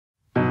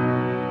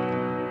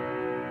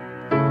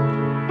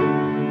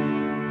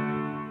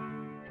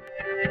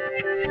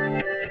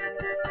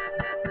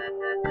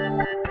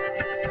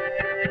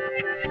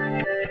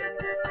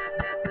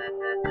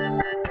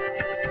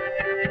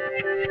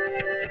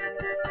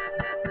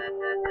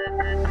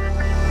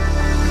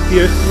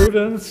Dear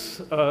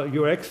students,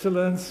 Your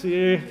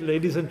Excellency,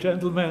 ladies and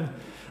gentlemen,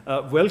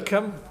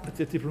 welcome at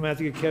the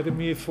Diplomatic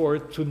Academy for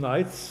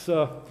tonight's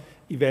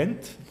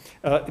event.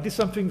 It is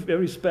something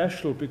very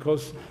special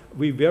because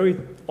we very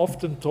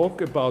often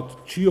talk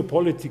about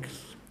geopolitics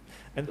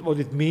and what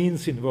it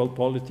means in world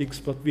politics,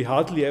 but we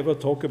hardly ever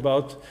talk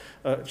about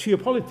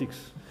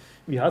geopolitics.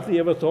 We hardly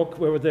ever talk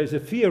whether there is a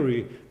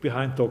theory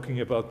behind talking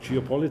about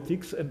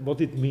geopolitics and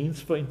what it means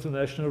for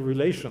international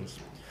relations.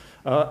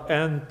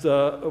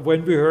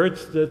 When we heard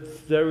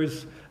that there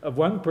is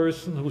one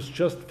person who's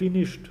just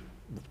finished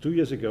 2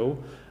 years ago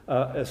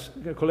a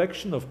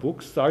collection of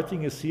books,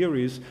 starting a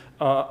series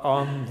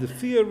on the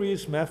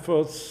theories,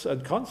 methods,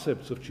 and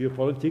concepts of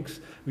geopolitics,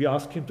 we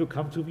asked him to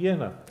come to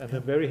Vienna. And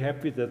I'm very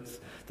happy that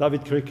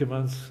David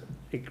Criekemans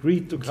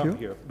agreed to come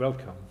here.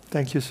 Welcome.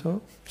 Thank you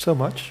so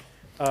much.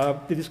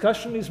 The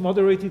discussion is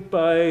moderated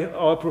by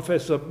our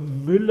Professor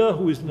Müller,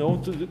 who is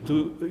known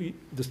to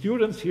the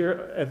students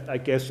here, and I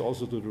guess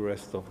also to the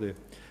rest of the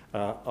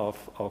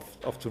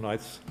of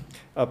tonight's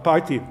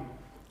party.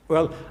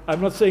 Well,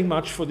 I'm not saying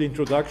much for the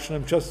introduction.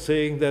 I'm just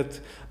saying that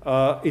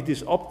it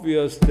is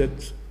obvious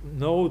that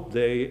no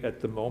day at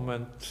the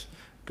moment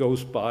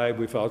goes by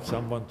without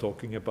someone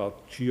talking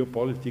about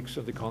geopolitics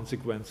and the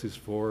consequences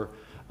for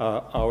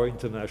our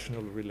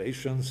international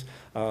relations.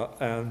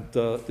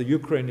 The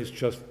Ukraine is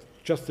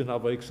just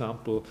another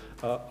example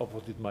of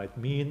what it might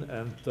mean.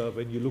 And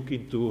when you look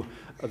into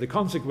the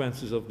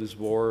consequences of this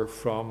war,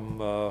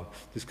 from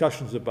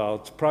discussions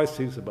about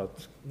prices,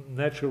 about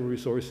natural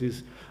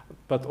resources,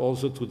 but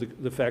also to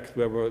the fact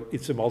whether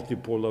it's a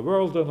multipolar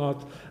world or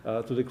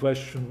not, to the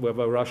question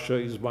whether Russia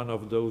is one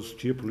of those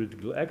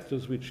geopolitical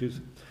actors which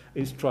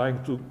is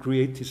trying to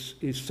create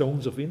his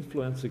zones of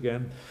influence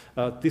again.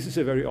 This is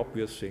a very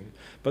obvious thing.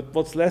 But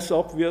what's less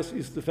obvious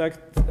is the fact,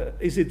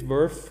 is it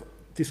worth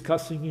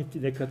discussing it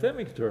in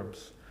academic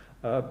terms,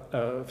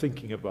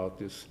 thinking about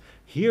this.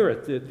 Here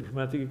at the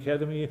Diplomatic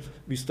Academy,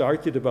 we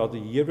started about a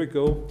year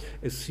ago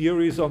a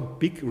series on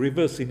big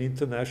rivers in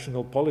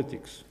international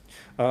politics.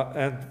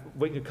 And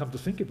when you come to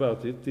think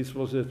about it, this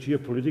was a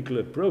geopolitical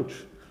approach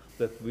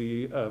that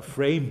we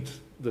framed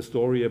the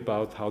story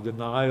about how the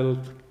Nile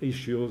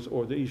issues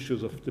or the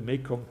issues of the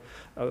Mekong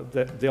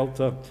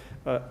Delta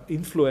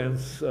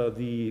influence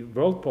the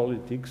world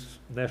politics,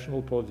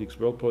 national politics,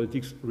 world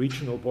politics,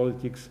 regional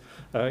politics,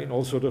 in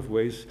all sorts of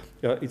ways.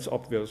 It's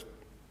obvious.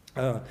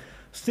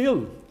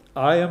 Still,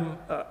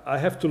 I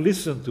have to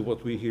listen to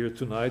what we hear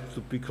tonight to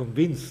be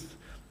convinced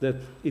that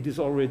it is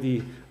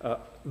already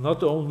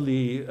not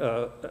only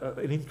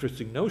an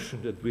interesting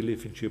notion that we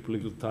live in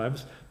geopolitical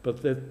times,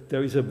 but that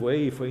there is a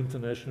way for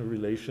international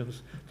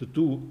relations to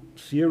do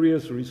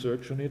serious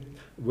research on it.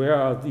 Where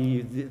are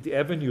the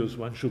avenues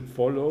one should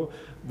follow?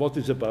 What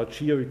is about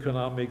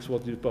geoeconomics?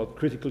 What is about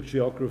critical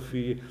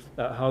geography?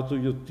 How do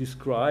you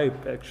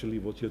describe actually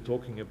what you're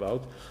talking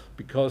about?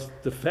 Because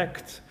the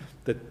fact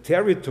that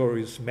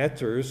territories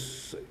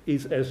matters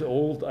is as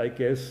old, I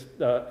guess,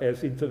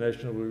 as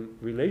international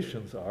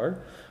relations are.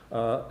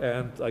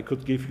 And I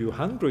could give you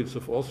hundreds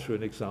of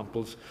Austrian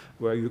examples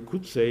where you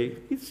could say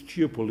it's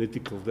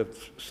geopolitical that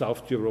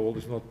South Tyrol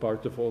is not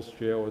part of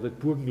Austria or that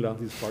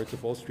Burgenland is part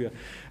of Austria.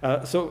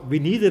 So we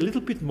need a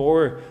little bit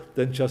more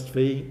than just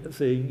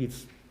saying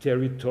it's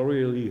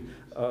territorially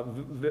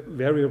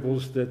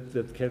variables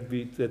that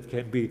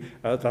can be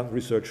done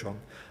research on.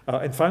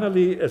 And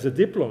finally, as a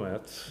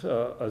diplomat,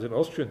 as an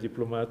Austrian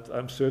diplomat,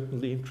 I'm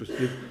certainly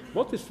interested,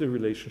 what is the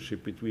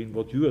relationship between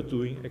what you are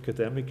doing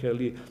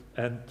academically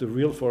and the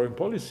real foreign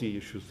policy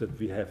issues that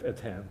we have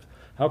at hand?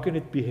 How can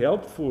it be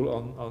helpful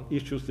on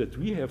issues that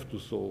we have to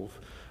solve?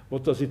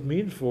 What does it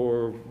mean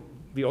for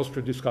the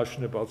Austrian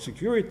discussion about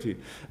security,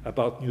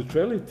 about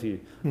neutrality,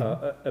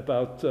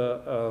 about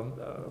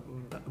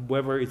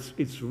whether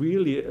it's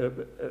really a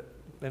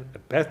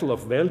battle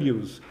of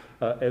values,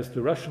 as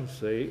the Russians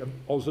say, and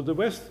also the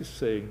West is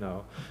saying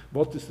now.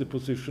 What is the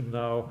position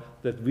now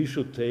that we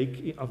should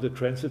take on the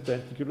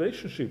transatlantic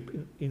relationship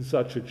in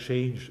such a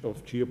change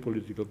of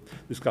geopolitical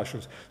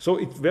discussions? So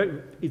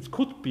it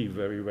could be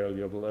very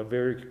valuable. I'm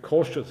very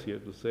cautious here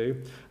to say,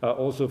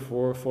 also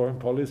for foreign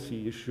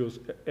policy issues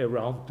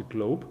around the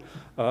globe.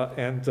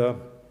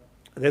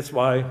 That's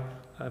why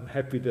I'm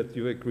happy that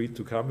you agreed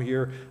to come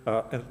here.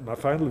 And my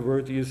final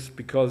word is,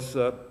 because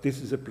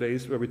this is a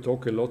place where we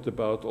talk a lot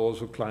about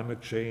also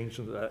climate change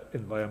and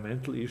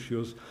environmental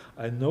issues,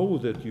 I know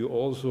that you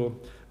also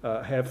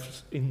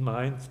have in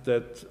mind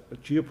that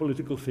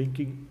geopolitical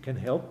thinking can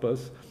help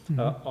us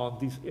on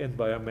these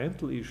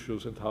environmental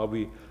issues and how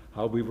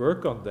we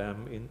work on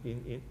them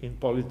in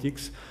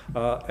politics.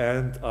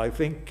 And I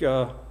think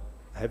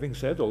having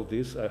said all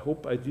this, I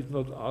hope I did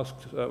not ask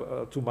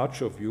too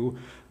much of you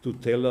to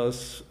tell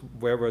us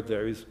whether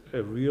there is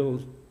a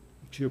real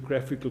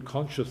geographical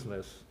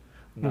consciousness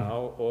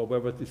now, or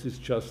whether this is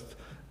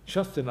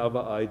just another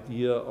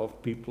idea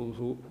of people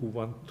who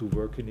want to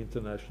work in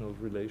international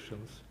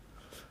relations.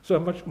 So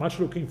I'm much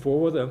looking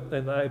forward,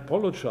 and I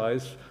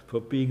apologize for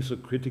being so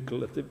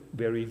critical at the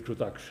very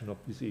introduction of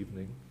this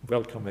evening.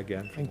 Welcome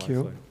again. Thank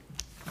you.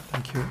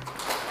 Thank you.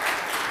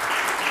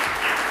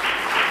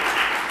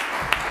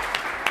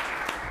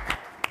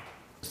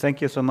 thank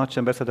you so much,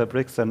 Ambassador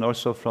Brix, and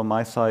also from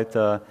my side,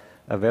 a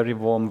very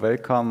warm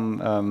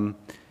welcome.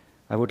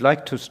 I would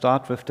like to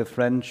start with the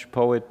French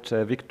poet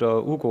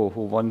Victor Hugo,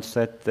 who once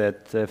said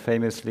that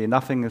famously,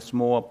 nothing is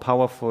more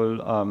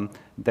powerful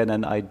than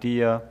an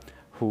idea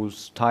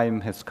whose time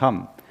has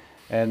come.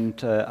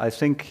 And I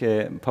think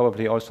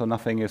probably also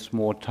nothing is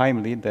more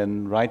timely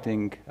than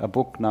writing a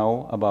book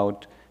now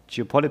about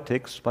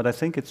geopolitics. But I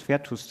think it's fair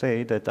to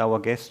say that our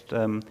guest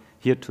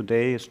here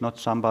today is not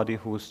somebody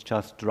who's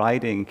just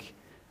riding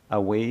a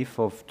wave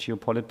of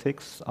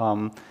geopolitics,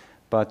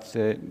 but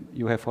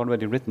you have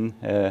already written,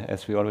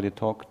 as we already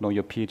talked,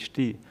 your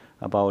PhD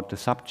about the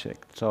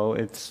subject. So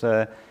it's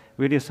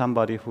really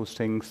somebody who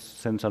thinks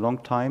since a long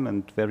time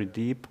and very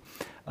deep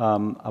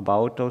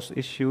about those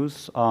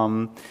issues.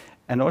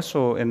 And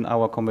also in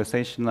our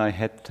conversation, I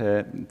had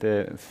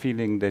the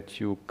feeling that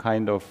you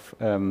kind of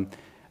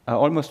are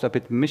almost a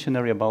bit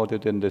missionary about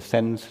it, in the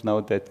sense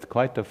now that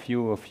quite a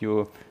few of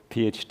your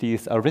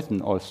PhDs are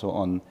written also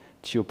on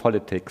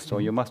geopolitics. So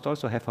you must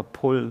also have a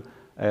pull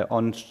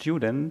on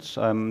students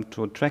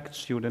to attract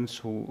students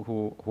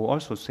who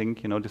also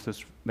think, this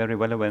is very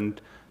relevant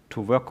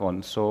to work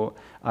on. So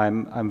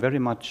I'm very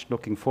much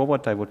looking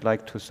forward. I would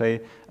like to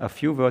say a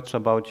few words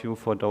about you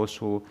for those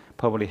who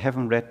probably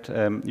haven't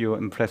read your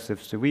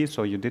impressive CV.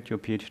 So you did your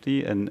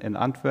PhD in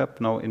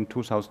Antwerp now in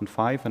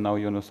 2005, and now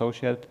you're an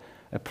associate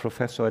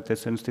professor at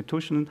this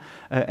institution.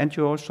 And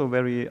you're also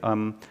very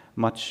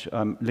much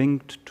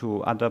linked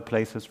to other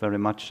places, very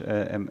much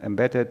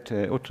embedded,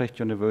 Utrecht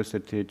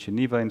University,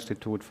 Geneva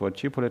Institute for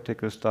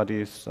Geopolitical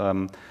Studies,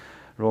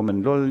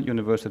 Roman Lull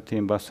University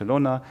in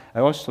Barcelona. I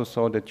also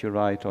saw that you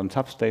write on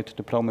sub-state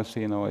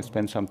diplomacy. I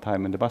spent some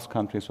time in the Basque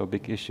Country, so a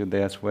big issue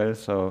there as well.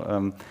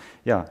 So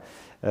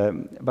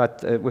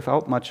but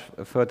without much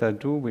further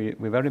ado,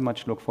 we very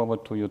much look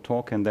forward to your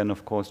talk, and then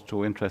of course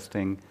to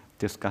interesting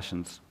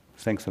discussions.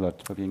 Thanks a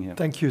lot for being here.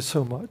 Thank you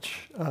so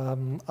much.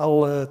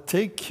 I'll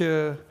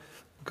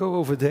go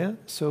over there,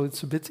 so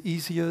it's a bit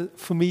easier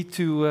for me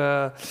to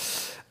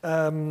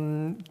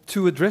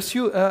address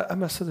you.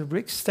 Ambassador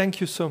Brix, thank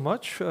you so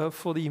much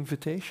for the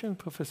invitation,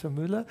 Professor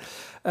Müller.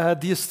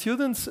 Dear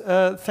students,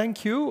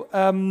 thank you.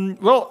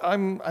 Well,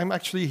 I'm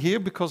actually here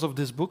because of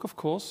this book, of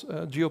course,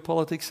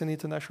 Geopolitics and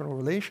International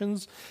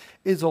Relations.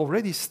 It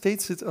already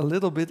states it a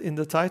little bit in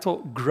the title,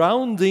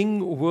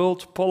 Grounding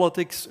World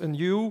Politics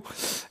Anew.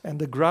 And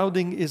the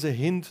grounding is a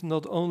hint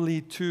not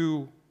only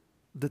to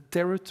the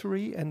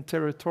territory and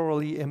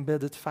territorially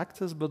embedded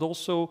factors, but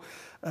also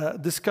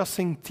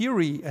discussing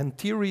theory and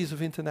theories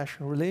of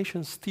international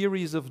relations,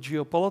 theories of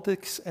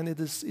geopolitics, and it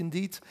is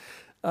indeed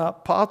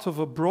part of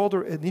a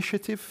broader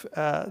initiative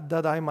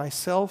that I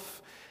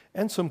myself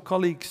and some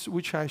colleagues,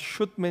 which I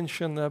should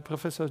mention,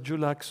 Professor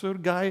Julak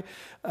Surgai,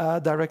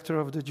 director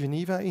of the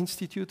Geneva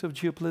Institute of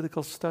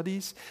Geopolitical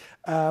Studies,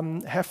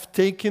 have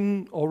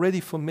taken already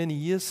for many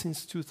years,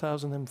 since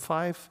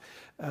 2005,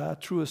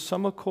 through a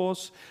summer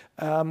course,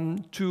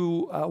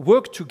 to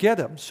work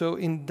together. So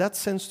in that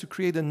sense, to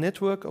create a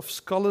network of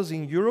scholars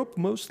in Europe,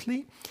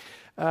 mostly,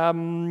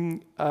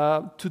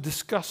 to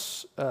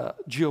discuss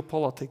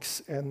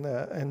geopolitics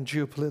and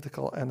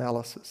geopolitical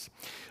analysis.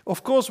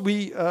 Of course,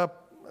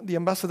 the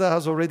ambassador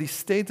has already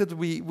stated,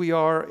 we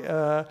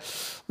are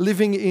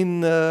living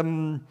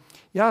in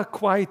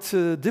quite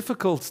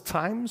difficult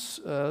times.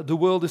 The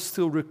world is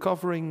still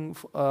recovering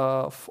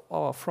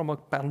from a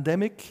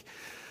pandemic,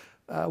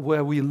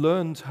 where we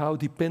learned how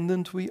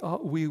dependent we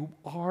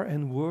are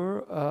and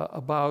were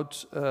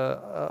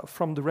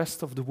from the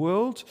rest of the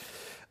world.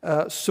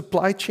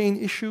 Supply chain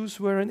issues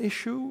were an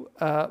issue,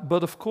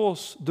 but of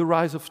course the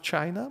rise of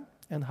China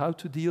and how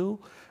to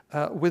deal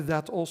with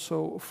that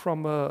also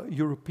from a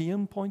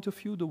European point of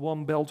view, the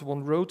One Belt,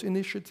 One Road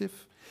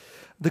initiative.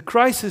 The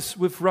crisis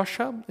with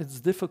Russia, it's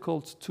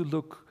difficult to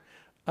look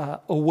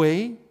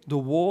away, the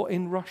war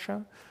in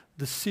Russia,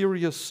 the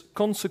serious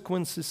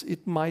consequences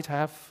it might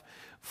have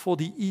for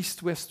the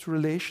East-West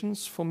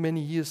relations for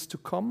many years to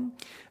come,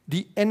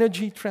 the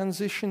energy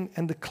transition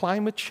and the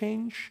climate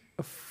change,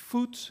 a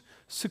food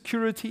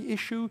security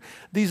issue.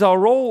 These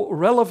are all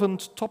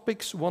relevant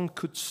topics one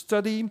could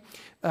study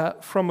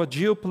from a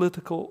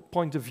geopolitical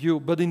point of view.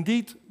 But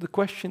indeed, the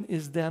question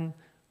is then,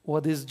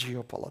 what is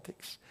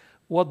geopolitics?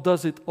 What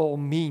does it all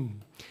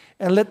mean?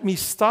 And let me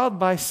start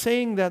by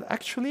saying that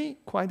actually,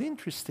 quite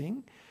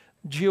interesting,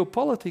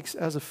 geopolitics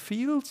as a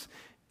field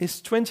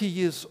is 20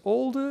 years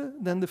older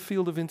than the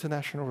field of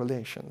international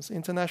relations.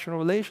 International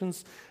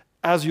relations,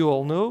 as you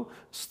all know,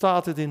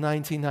 started in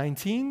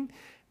 1919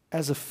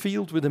 as a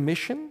field with a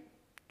mission,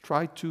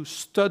 tried to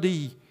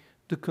study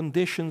the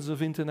conditions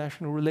of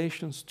international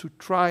relations to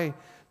try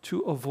to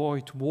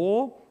avoid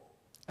war.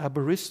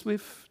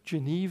 Aberystwyth,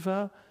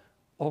 Geneva,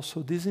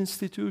 also this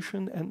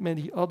institution and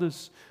many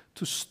others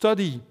to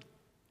study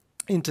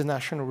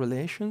international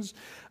relations.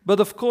 But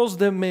of course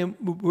there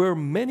were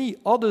many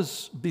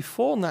others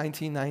before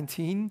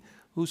 1919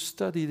 who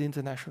studied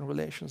international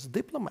relations.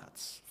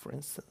 Diplomats, for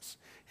instance,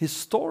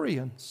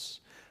 historians,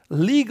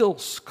 legal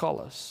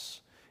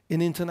scholars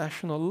in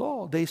international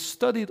law. They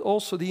studied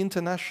also the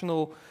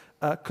international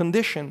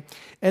condition.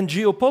 And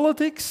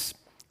geopolitics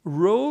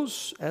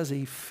rose as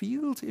a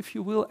field, if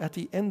you will, at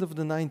the end of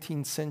the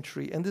 19th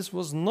century. And this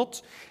was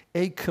not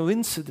a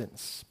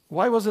coincidence.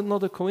 Why was it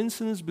not a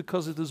coincidence?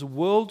 Because it was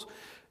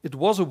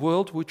a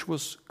world which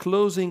was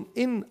closing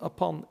in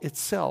upon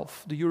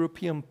itself. The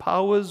European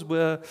powers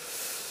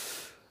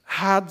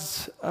had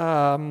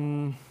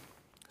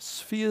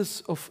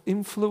spheres of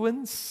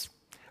influence,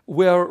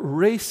 were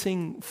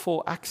racing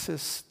for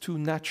access to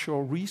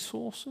natural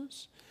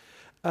resources.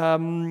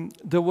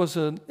 There was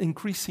an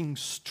increasing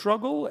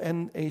struggle,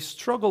 and a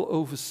struggle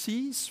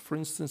overseas, for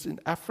instance in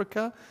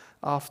Africa,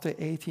 after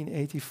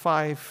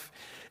 1885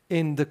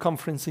 in the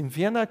conference in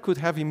Vienna, could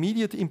have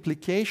immediate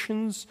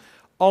implications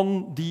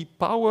on the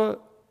power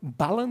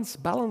balance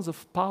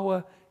of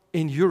power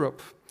in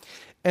Europe.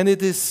 And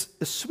it is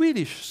a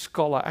Swedish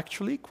scholar,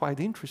 actually, quite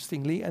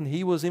interestingly, and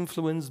he was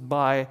influenced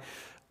by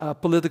a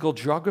political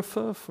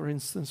geographer, for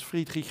instance,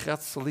 Friedrich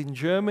Ratzel in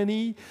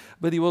Germany,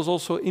 but he was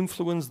also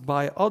influenced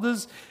by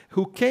others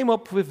who came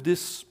up with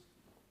this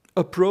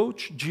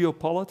approach,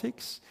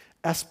 geopolitics,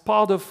 as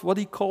part of what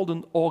he called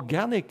an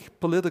organic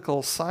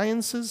political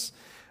sciences,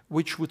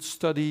 which would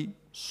study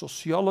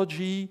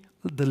sociology,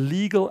 the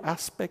legal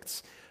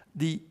aspects,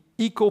 the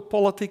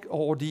ecopolitic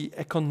or the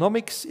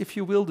economics, if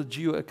you will, the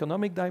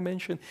geo-economic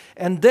dimension.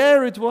 And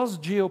there it was,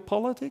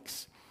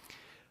 geopolitics.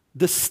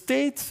 The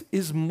state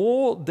is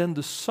more than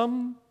the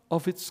sum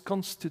of its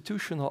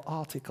constitutional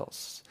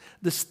articles.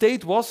 The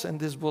state was, and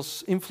this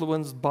was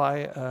influenced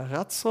by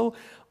Ratzel,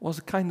 was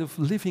a kind of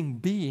living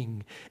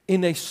being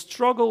in a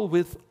struggle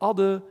with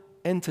other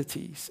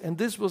entities. And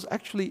this was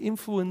actually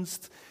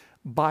influenced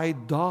by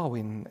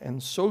Darwin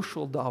and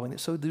social Darwinism.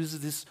 So there's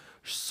this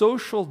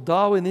social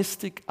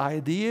Darwinistic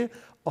idea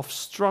of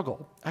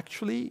struggle.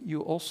 Actually,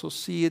 you also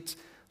see it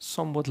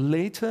somewhat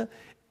later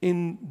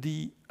in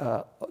the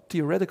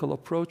theoretical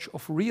approach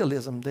of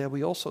realism. There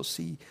we also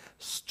see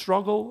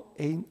struggle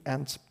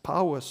and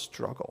power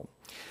struggle.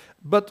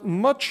 But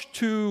much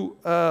to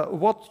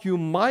what you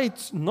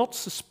might not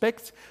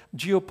suspect,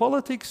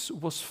 geopolitics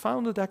was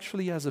founded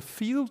actually as a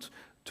field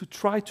to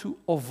try to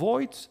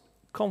avoid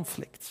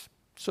conflict.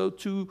 So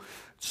to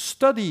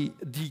study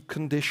the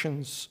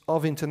conditions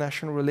of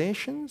international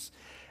relations.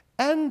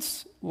 And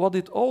what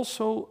it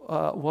also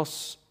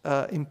was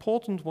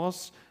important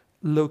was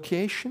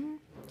location,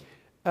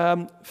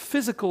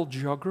 physical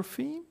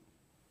geography,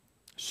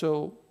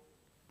 so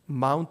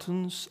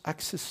mountains,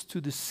 access to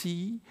the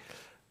sea,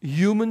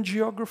 human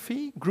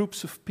geography,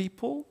 groups of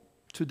people.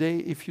 Today,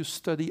 if you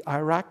study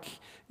Iraq,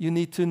 you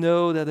need to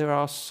know that there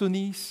are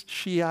Sunnis,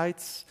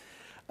 Shiites,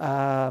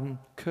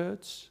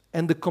 Kurds,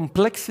 and the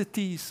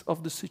complexities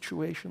of the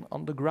situation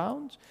on the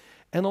ground,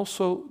 and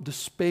also the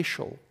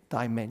spatial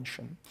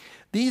dimension.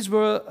 These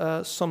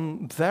were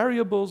some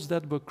variables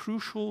that were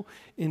crucial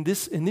in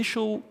this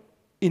initial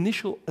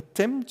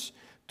attempt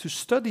to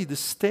study the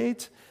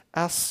state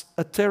as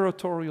a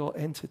territorial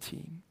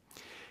entity.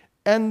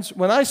 And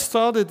when I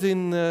started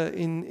in the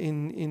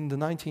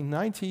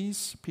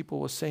 1990s, people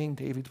were saying,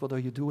 David, what are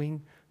you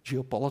doing?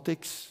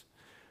 Geopolitics?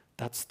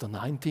 That's the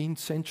 19th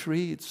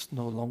century, it's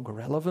no longer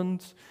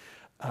relevant.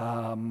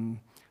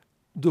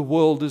 The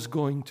world is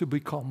going to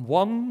become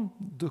one,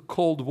 the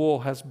Cold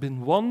War has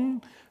been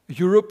won,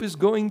 Europe is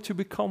going to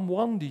become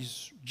one,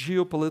 these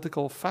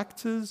geopolitical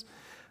factors,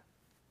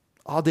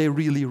 are they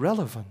really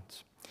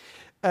relevant?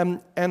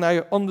 And I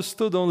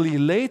understood only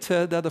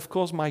later that, of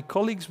course, my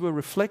colleagues were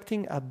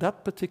reflecting at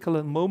that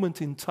particular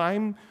moment in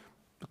time,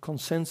 the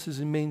consensus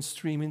in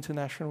mainstream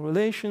international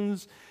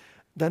relations,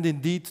 that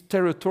indeed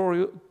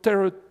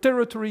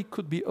territory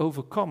could be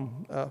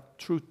overcome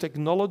through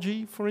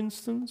technology, for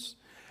instance.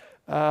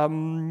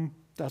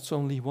 That's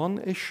only one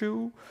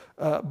issue,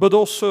 but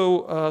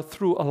also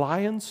through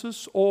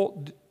alliances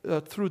or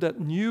through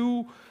that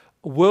new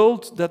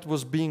world that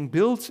was being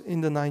built in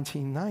the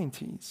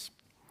 1990s.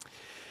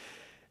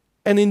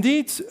 And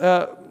indeed,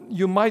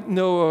 you might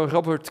know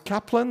Robert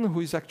Kaplan,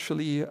 who is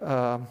actually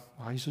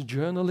he's a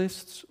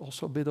journalist,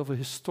 also a bit of a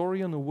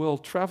historian, a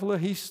world traveler.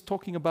 He's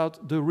talking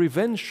about the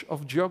revenge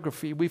of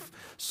geography. We've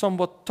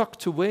somewhat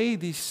tucked away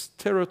these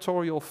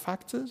territorial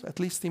factors, at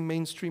least in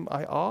mainstream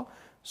IR.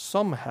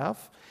 Some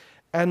have,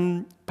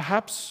 and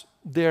perhaps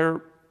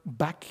they're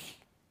back.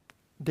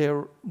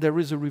 There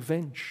is a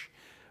revenge.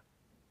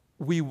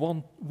 We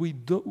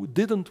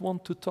didn't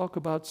want to talk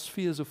about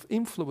spheres of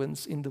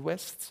influence in the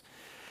West.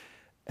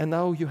 And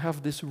now you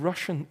have this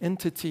Russian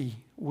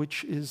entity,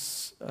 which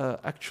is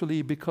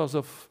actually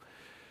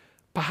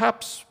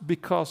perhaps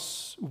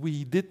because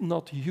we did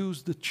not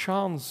use the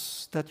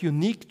chance, that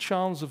unique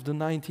chance of the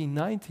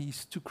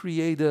 1990s to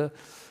create a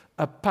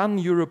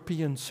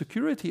pan-European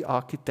security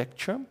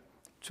architecture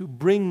to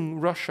bring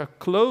Russia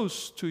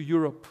close to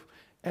Europe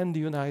and the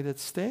United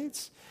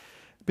States.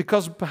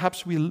 Because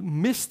perhaps we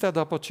missed that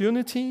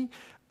opportunity,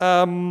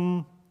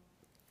 now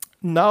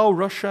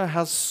Russia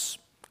has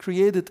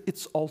created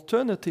its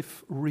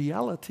alternative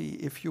reality,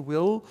 if you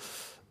will,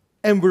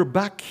 and we're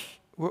back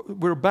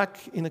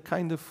in a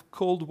kind of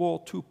Cold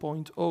War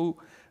 2.0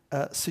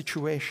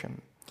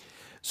 situation.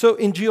 So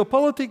in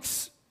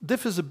geopolitics,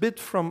 differs a bit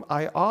from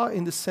IR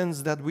in the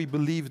sense that we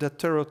believe that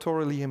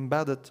territorially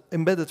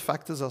embedded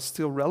factors are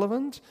still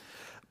relevant,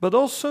 but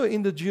also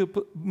in the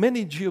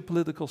many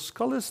geopolitical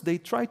scholars, they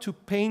try to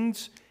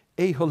paint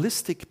a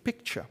holistic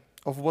picture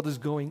of what is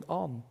going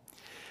on.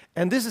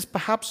 And this is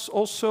perhaps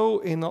also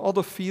in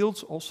other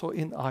fields, also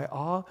in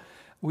IR,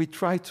 we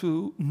try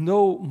to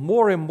know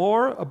more and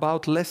more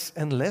about less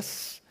and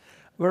less,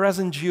 whereas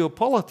in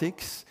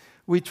geopolitics,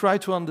 we try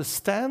to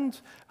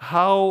understand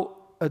how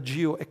a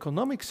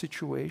geoeconomic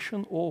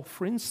situation, or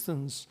for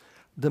instance,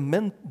 the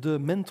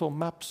mental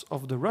maps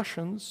of the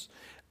Russians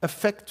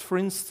affect, for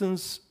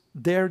instance,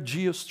 their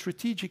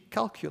geostrategic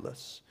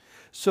calculus.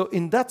 So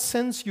in that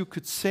sense, you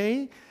could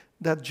say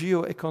that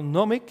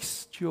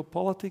geoeconomics,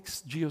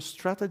 geopolitics,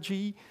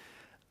 geostrategy,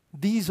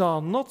 these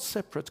are not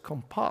separate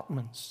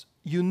compartments.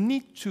 You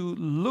need to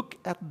look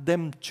at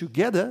them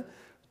together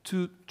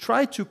to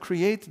try to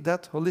create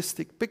that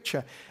holistic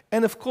picture.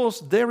 And of course,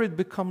 there it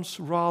becomes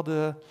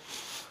rather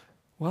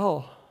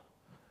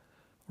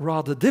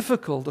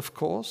difficult, of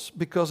course,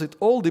 because it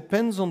all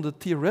depends on the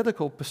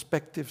theoretical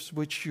perspectives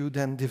which you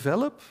then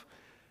develop,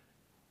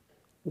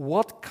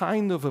 what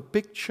kind of a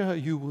picture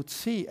you would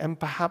see. And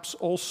perhaps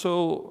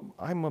also,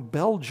 I'm a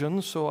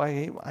Belgian, so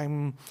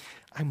I'm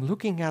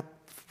looking at,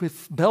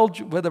 with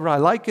Belgium, whether I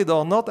like it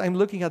or not, I'm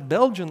looking at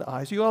Belgian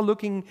eyes. You are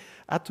looking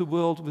at the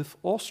world with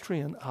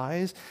Austrian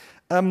eyes.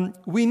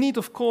 We need,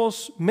 of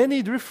course,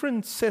 many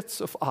different sets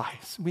of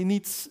eyes. We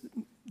need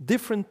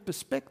different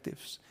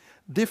perspectives,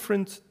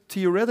 different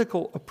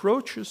theoretical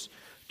approaches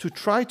to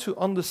try to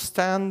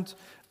understand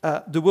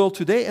the world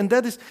today. And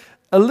that is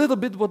a little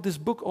bit what this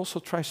book also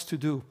tries to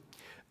do,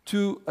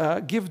 to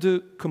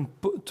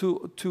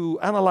to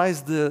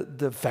analyze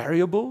the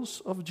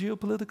variables of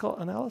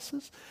geopolitical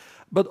analysis,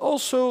 but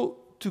also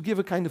to give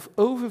a kind of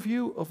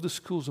overview of the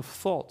schools of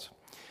thought.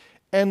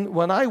 And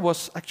when I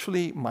was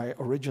actually, my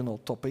original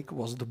topic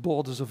was the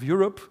borders of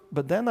Europe,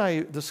 but then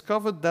I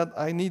discovered that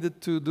I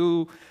needed to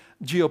do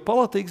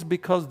geopolitics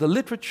because the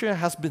literature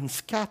has been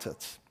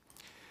scattered.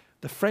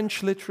 The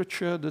French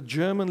literature, the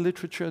German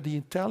literature, the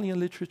Italian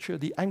literature,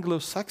 the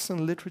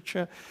Anglo-Saxon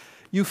literature,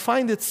 you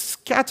find it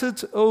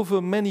scattered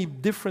over many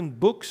different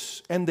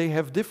books, and they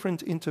have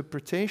different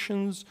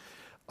interpretations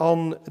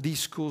on these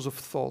schools of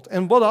thought.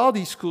 And what are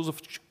these schools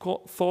of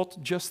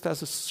thought? Just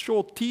as a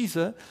short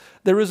teaser,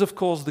 there is, of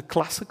course, the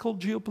classical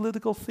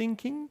geopolitical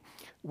thinking,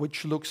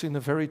 which looks in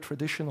a very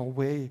traditional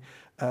way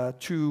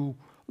to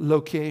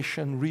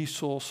location,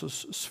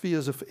 resources,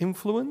 spheres of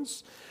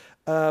influence.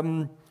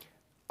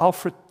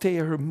 Alfred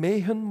Thayer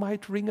Mahan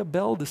might ring a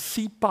bell, the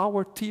sea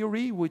power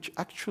theory, which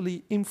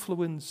actually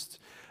influenced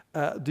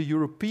the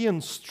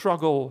European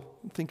struggle.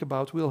 Think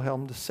about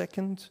Wilhelm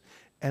II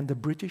and the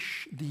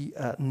British. The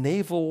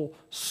naval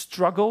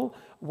struggle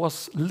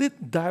was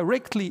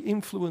directly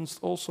influenced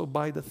also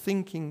by the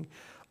thinking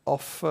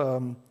of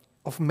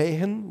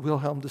Mahan.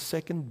 Wilhelm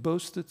II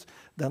boasted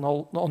that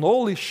on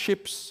all his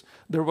ships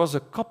there was a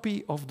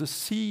copy of the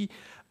sea,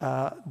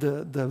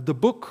 the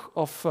book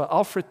of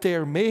Alfred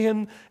Thayer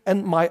Mahan,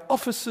 and my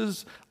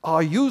officers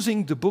are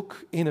using the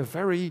book in a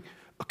very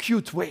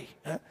acute way.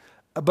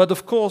 But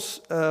of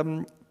course,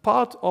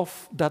 part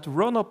of that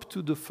run-up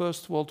to the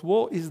First World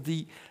War is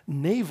the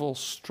naval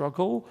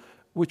struggle,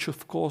 which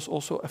of course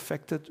also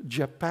affected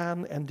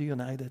Japan and the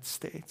United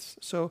States.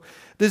 So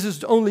this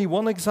is only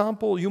one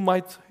example. You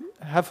might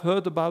have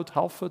heard about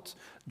Halford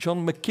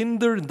John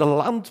Mackinder, the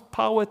land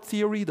power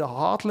theory, the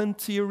heartland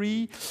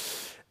theory.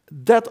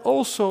 That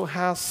also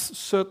has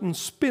certain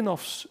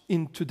spin-offs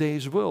in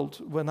today's world.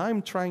 When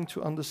I'm trying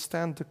to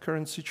understand the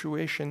current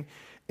situation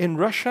in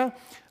Russia,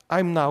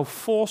 I'm now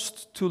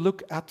forced to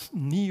look at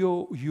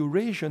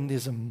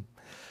neo-Eurasianism.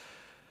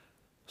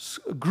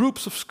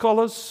 Groups of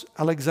scholars,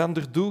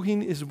 Alexander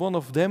Dugin is one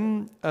of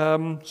them,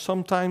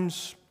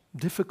 sometimes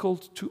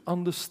difficult to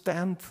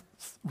understand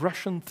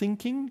Russian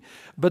thinking,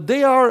 but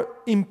they are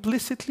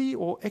implicitly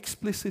or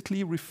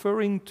explicitly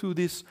referring to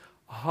this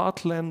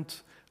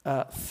heartland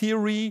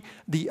theory,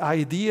 the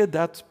idea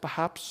that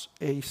perhaps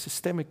a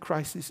systemic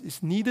crisis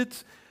is needed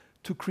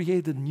to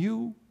create a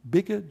new,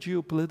 bigger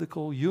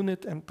geopolitical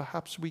unit, and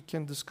perhaps we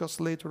can discuss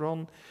later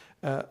on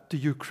the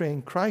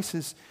Ukraine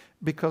crisis,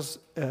 because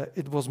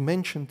it was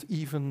mentioned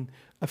even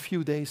a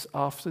few days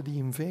after the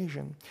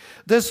invasion.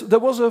 There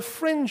was a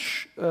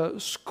French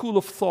school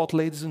of thought,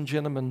 ladies and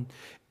gentlemen,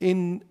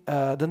 in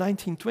the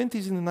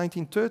 1920s and the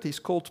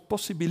 1930s called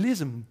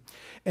possibilism.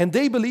 And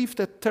they believed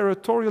that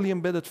territorially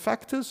embedded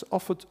factors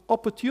offered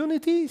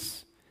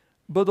opportunities,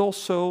 but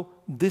also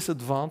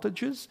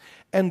disadvantages.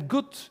 And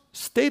good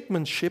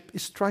statesmanship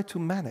is try to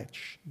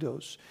manage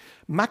those.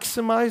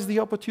 Maximize the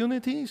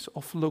opportunities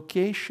of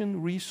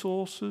location,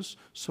 resources,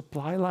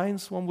 supply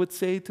lines, one would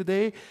say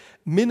today.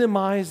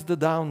 Minimize the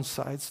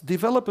downsides.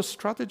 Develop a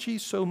strategy,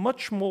 so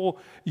much more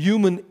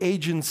human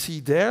agency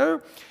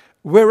there.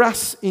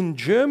 Whereas in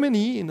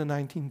Germany in the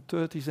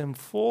 1930s and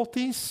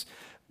 40s,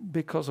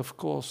 because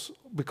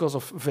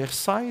of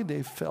Versailles,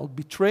 they felt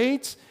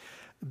betrayed.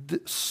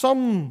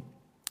 Some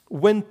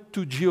went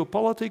to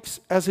geopolitics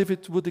as if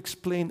it would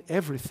explain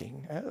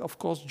everything. Of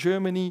course,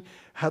 Germany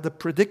had a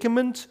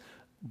predicament,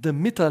 the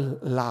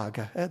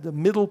Mittellage, the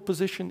middle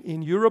position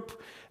in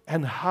Europe,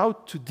 and how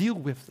to deal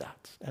with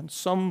that. And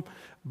some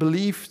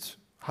believed,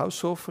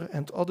 Haushofer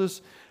and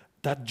others,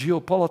 that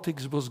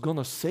geopolitics was going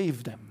to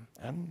save them.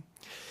 And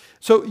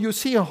so you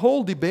see a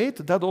whole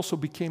debate. That also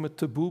became a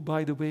taboo,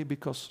 by the way,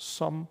 because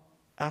some,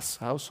 as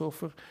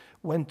Haushofer,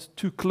 went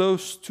too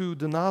close to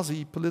the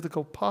Nazi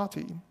political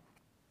party.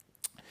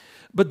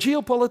 But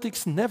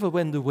geopolitics never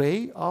went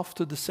away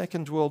after the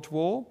Second World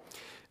War.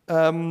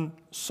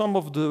 Some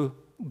of the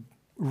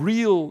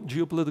real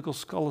geopolitical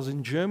scholars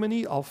in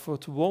Germany,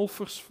 Arnold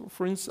Wolfers,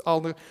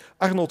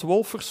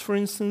 for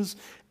instance,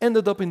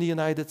 ended up in the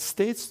United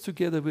States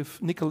together with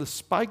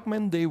Nicholas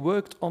Spikeman. They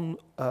worked on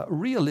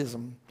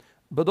realism,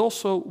 but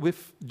also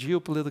with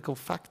geopolitical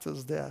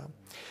factors there.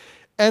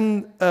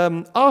 And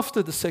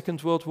after the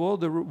Second World War,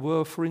 there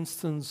were, for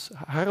instance,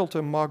 Harold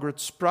and Margaret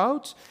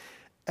Sprout,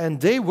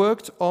 and they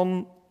worked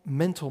on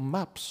mental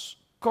maps,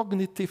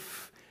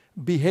 cognitive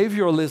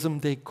behavioralism,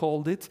 they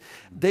called it.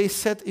 They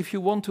said if you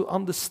want to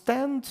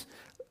understand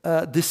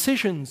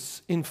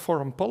decisions in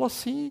foreign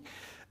policy,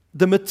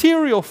 the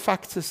material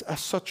factors as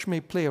such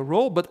may play a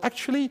role, but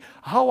actually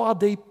how are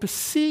they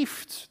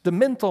perceived, the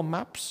mental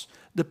maps,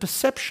 the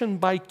perception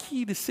by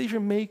key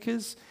decision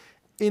makers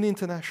in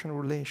international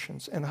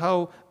relations, and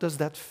how does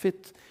that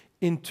fit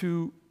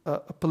into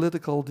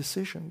political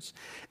decisions.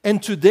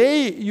 And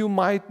today you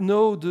might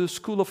know the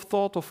school of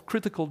thought of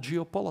critical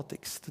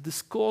geopolitics, the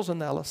discourse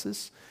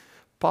analysis,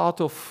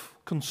 part of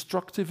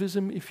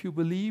constructivism, if you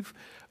believe,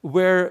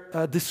 where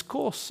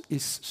discourse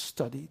is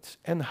studied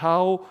and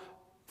how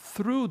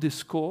through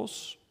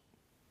discourse,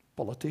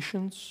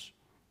 politicians,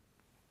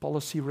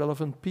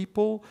 policy-relevant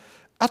people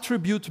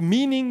attribute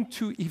meaning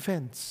to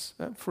events.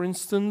 For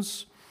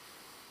instance,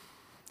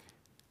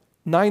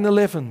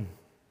 9/11,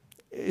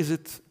 is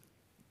it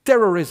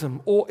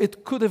terrorism? Or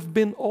it could have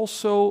been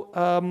also,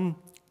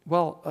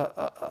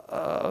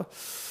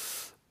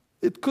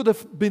 it could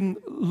have been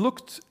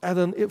looked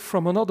at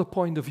from another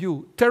point of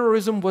view.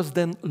 Terrorism was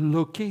then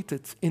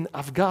located in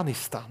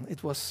Afghanistan.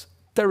 It was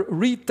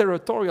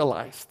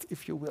re-territorialized,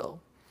 if you will.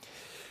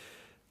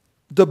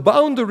 The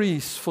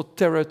boundaries for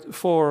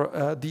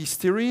these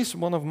theories,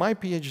 one of my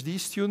PhD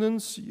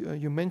students,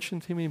 you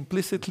mentioned him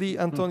implicitly,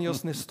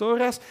 Antonios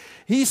Nestoras,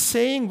 he's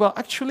saying, well,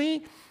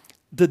 actually,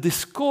 the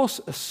discourse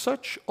as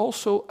such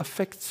also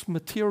affects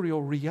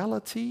material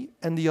reality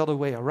and the other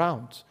way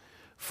around.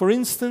 For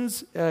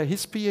instance,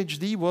 his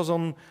PhD was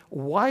on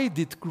why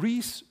did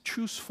Greece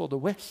choose for the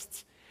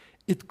West?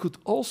 It could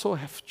also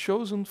have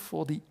chosen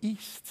for the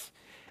East.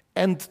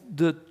 And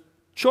the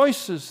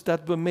choices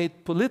that were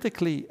made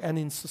politically and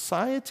in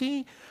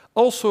society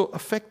also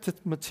affected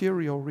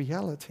material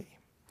reality.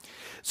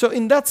 So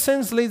in that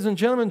sense, ladies and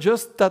gentlemen,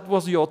 just that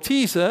was your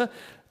teaser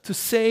to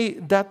say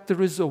that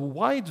there is a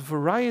wide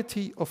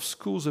variety of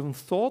schools of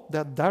thought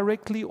that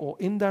directly or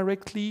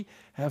indirectly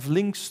have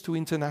links to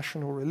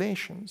international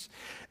relations.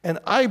 And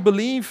I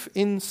believe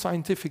in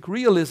scientific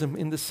realism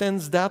in the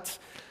sense that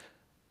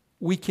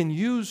we can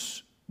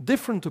use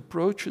different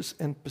approaches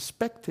and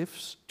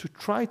perspectives to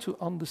try to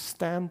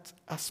understand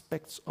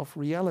aspects of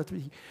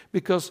reality,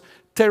 because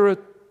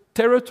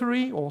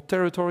territory or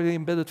territorially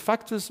embedded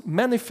factors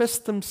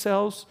manifest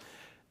themselves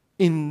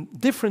in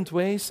different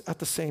ways at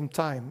the same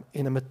time,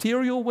 in a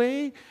material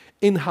way,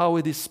 in how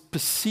it is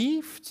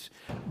perceived,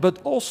 but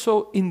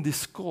also in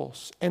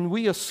discourse. And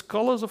we as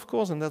scholars, of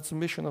course, and that's the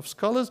mission of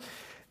scholars,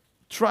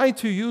 try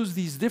to use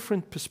these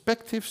different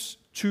perspectives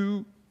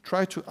to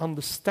try to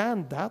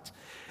understand that.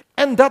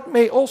 And that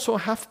may also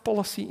have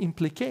policy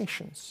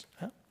implications.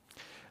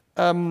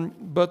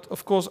 But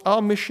of course,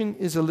 our mission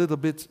is a little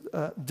bit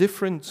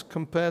different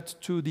compared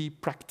to the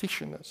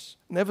practitioners.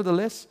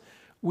 Nevertheless,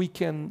 we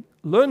can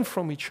learn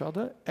from each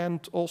other,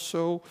 and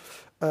also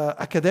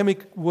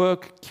academic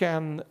work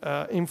can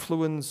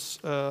influence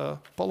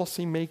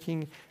policy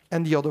making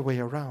and the other way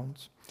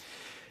around.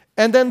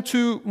 And then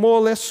to more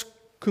or less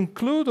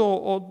conclude,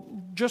 or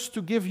just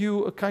to give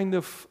you a kind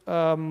of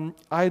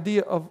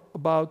idea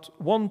about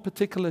one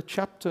particular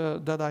chapter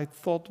that I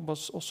thought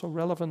was also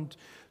relevant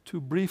to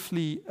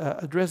briefly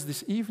address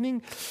this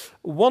evening.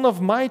 One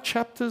of my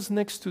chapters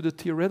next to the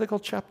theoretical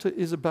chapter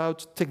is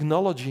about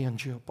technology and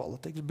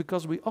geopolitics,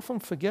 because we often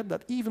forget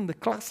that even the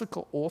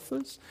classical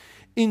authors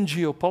in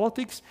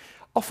geopolitics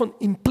often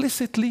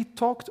implicitly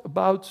talked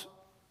about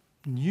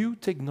new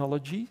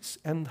technologies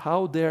and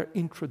how their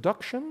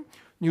introduction,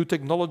 new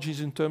technologies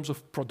in terms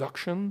of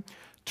production,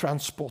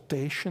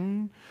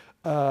 transportation,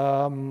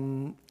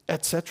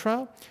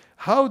 etc.,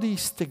 how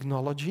these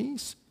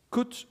technologies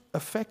could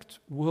affect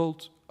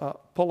world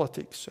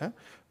politics.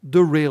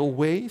 The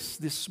railways,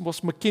 this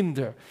was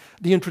Mackinder.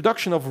 The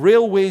introduction of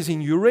railways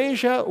in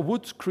Eurasia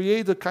would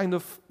create a kind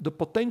of the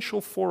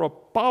potential for a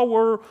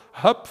power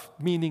hub,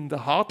 meaning the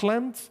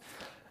heartland.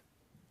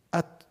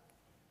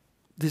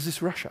 This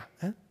is Russia.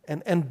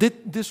 And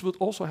this would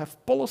also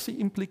have policy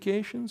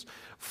implications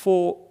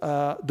for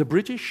the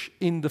British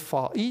in the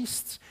Far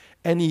East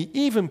And he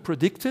even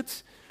predicted,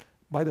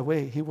 by the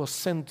way, he was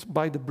sent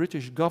by the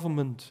British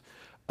government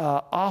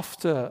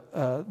after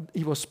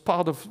he was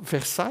part of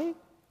Versailles.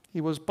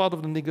 He was part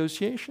of the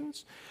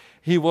negotiations.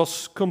 He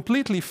was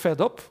completely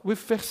fed up with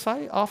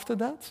Versailles after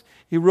that.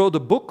 He wrote a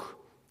book,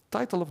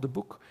 title of the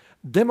book,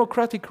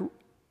 Democratic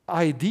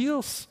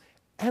Ideals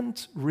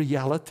and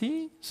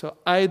Reality. So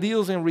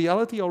ideals and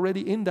reality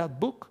already in that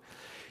book,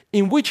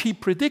 in which he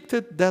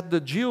predicted that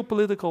the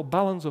geopolitical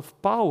balance of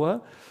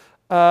power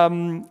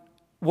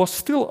was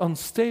still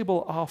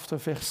unstable after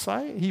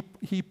Versailles.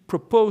 He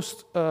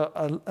proposed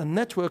a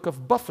network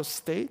of buffer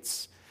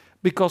states,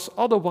 because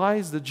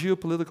otherwise the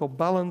geopolitical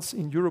balance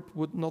in Europe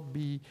would not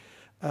be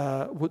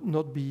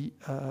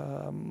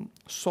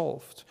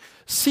solved.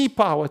 Sea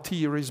power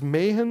theories,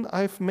 Mahan,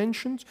 I've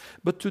mentioned,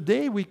 but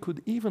today we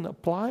could even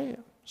apply,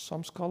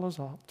 some scholars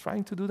are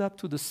trying to do that,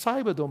 to the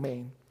cyber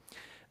domain.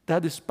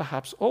 That is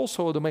perhaps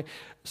also a domain.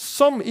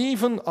 Some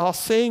even are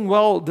saying,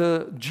 well,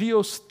 the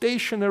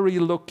geostationary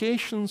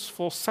locations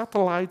for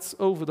satellites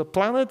over the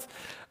planet,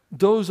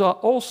 those are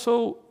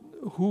also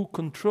who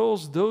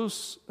controls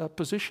those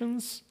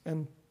positions,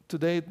 and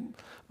today it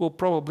will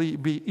probably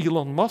be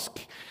Elon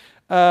Musk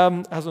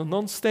as a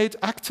non-state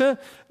actor.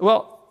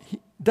 Well,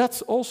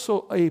 that's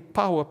also a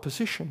power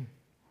position.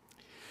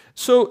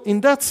 So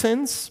in that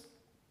sense,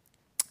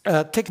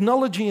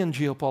 technology and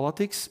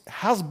geopolitics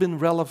has been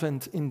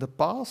relevant in the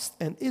past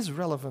and is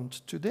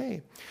relevant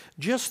today.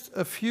 Just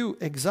a few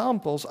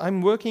examples. I'm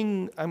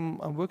working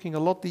a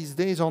lot these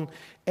days on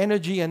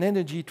energy and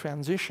energy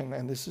transition,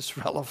 and this is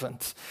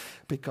relevant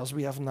because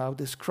we have now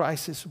this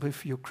crisis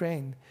with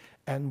Ukraine.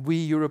 And we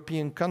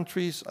European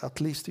countries,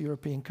 at least the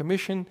European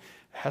Commission,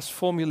 has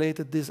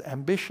formulated this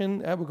ambition.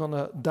 We're going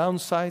to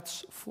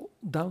downsize for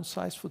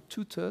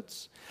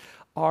 2/3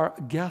 our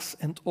gas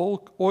and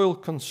oil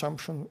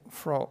consumption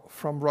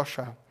from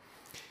Russia.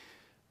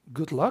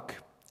 Good luck.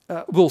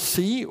 We'll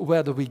see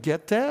whether we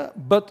get there.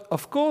 But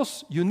of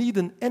course, you need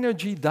an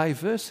energy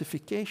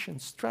diversification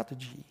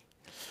strategy.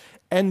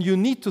 And you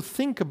need to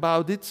think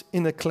about it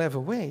in a clever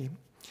way.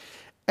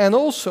 And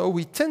also,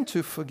 we tend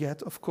to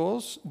forget, of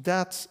course,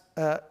 that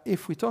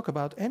if we talk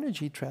about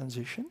energy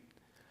transition,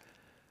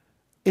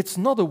 it's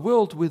not a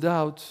world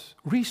without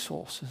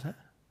resources.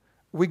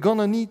 We're going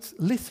to need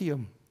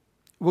lithium.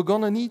 We're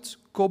going to need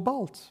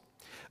cobalt.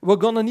 We're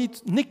going to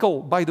need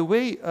nickel. By the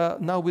way,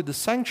 now with the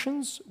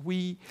sanctions,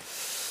 we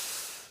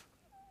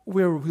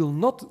will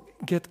not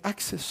get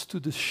access to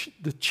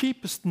the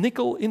cheapest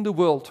nickel in the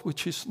world,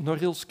 which is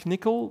Norilsk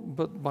nickel.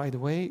 But by the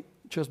way,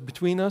 just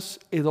between us,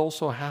 it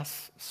also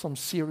has some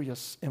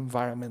serious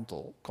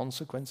environmental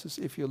consequences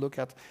if you look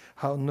at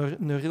how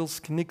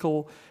Norilsk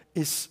nickel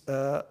is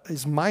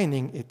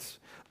mining it.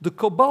 The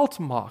cobalt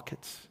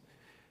market,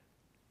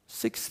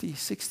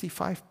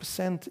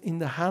 60-65% in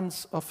the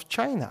hands of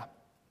China.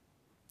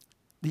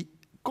 The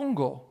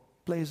Congo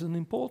plays an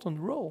important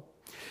role.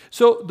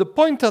 So the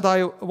point that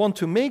I want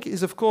to make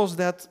is, of course,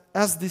 that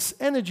as this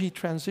energy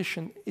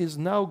transition is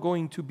now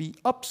going to be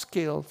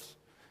upscaled,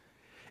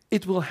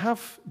 it will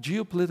have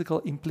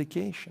geopolitical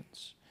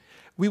implications.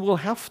 We will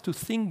have to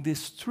think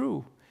this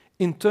through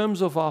in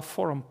terms of our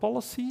foreign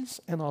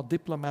policies and our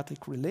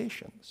diplomatic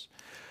relations.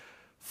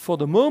 For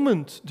the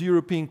moment, the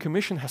European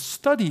Commission has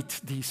studied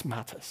these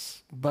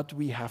matters, but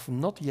we have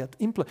not yet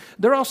implemented.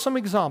 There are some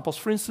examples.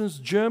 For instance,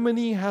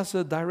 Germany has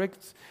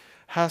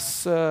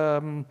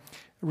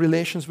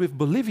relations with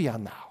Bolivia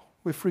now,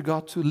 with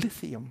regard to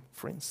lithium,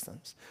 for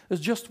instance.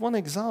 It's just one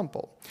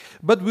example.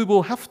 But we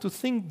will have to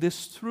think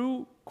this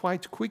through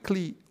quite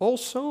quickly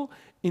also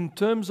in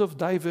terms of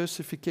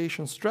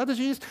diversification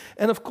strategies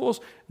and, of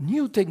course,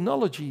 new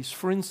technologies,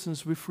 for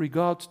instance, with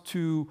regard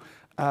to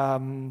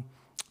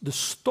the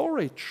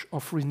storage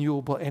of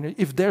renewable energy.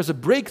 If there's a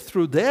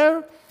breakthrough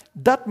there,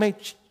 that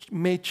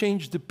may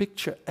change the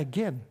picture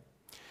again.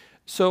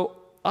 So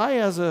I,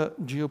 as a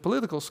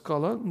geopolitical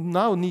scholar,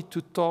 now need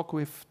to talk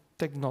with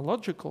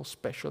technological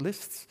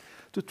specialists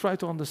to try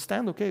to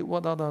understand, okay,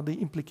 what are the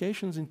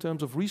implications in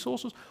terms of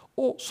resources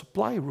or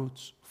supply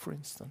routes, for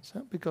instance,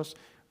 because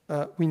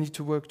we need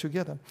to work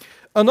together.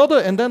 Another,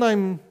 and then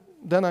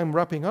I'm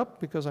wrapping up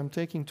because I'm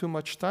taking too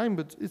much time,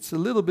 but it's a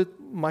little bit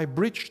my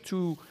bridge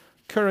to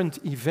current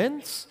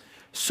events.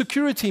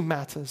 Security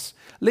matters.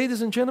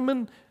 Ladies and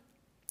gentlemen,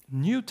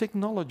 new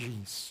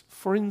technologies,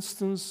 for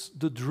instance,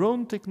 the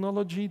drone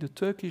technology, the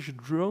Turkish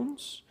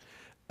drones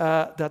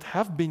that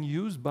have been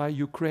used by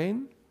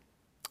Ukraine,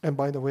 and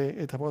by the way,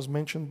 it was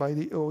mentioned by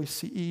the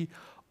OSCE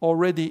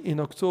already in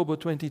October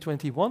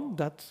 2021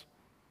 that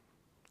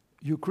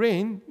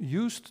Ukraine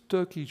used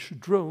Turkish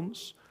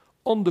drones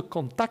on the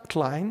contact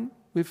line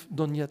with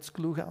Donetsk,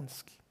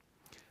 Luhansk.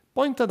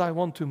 Point that I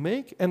want to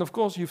make, and of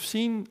course you've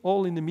seen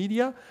all in the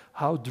media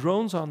how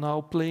drones are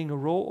now playing a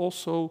role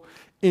also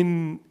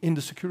in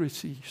the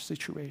security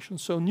situation.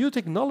 So new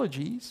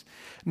technologies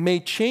may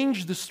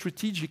change the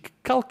strategic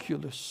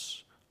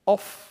calculus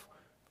of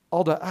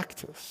other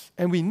actors.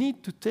 And we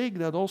need to take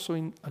that also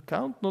in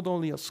account, not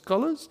only as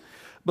scholars,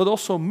 but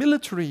also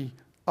military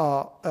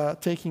are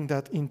taking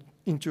that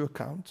into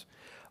account.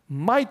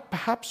 might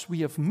perhaps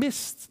we have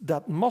missed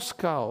that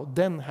Moscow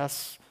then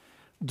has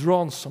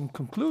drawn some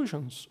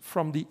conclusions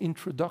from the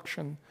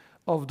introduction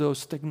of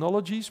those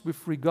technologies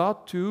with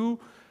regard to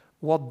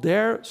what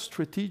their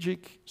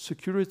strategic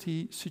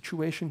security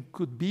situation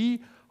could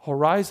be,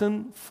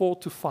 horizon 4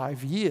 to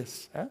 5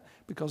 years,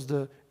 because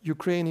the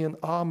Ukrainian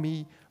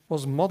army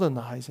was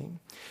modernizing.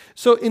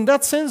 So in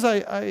that sense,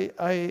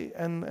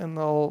 and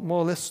I'll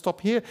more or less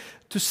stop here,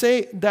 to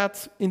say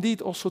that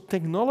indeed also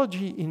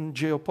technology in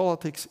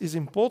geopolitics is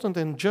important,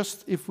 and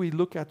just if we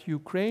look at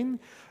Ukraine,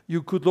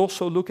 you could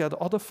also look at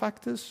other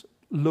factors.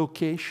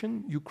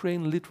 Location,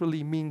 Ukraine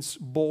literally means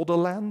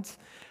borderland,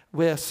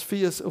 where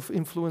spheres of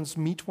influence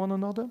meet one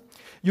another.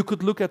 You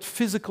could look at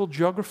physical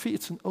geography,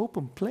 it's an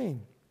open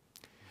plain.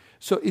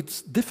 So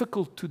it's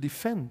difficult to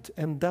defend,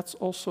 and that's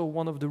also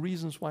one of the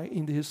reasons why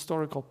in the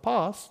historical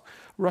past,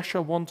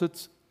 Russia wanted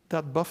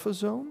that buffer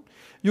zone.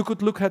 You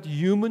could look at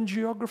human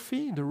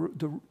geography,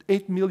 the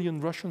 8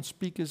 million Russian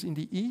speakers in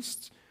the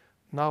East.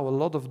 Now a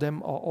lot of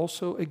them are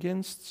also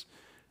against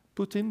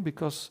Putin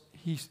because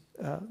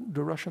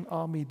the Russian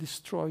army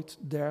destroyed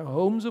their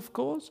homes, of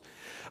course.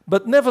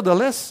 But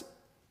nevertheless,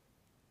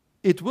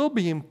 it will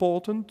be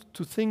important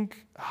to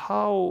think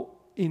how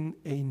in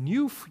a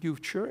new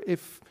future,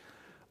 if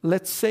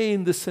let's say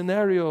in the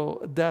scenario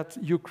that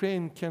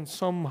Ukraine can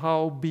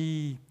somehow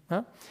be,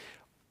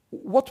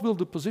 what will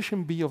the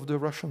position be of the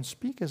Russian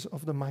speakers,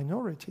 of the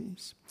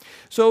minorities?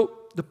 So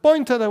the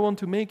point that I want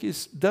to make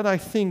is that I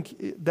think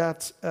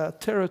that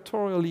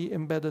territorially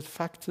embedded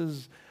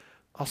factors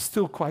are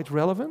still quite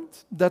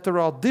relevant, that there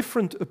are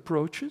different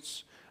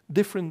approaches,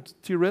 different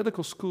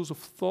theoretical schools of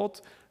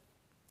thought.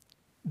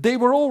 They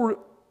were all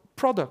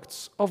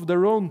products of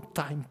their own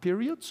time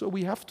period, so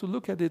we have to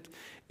look at it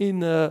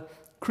in a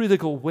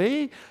critical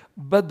way,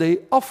 but they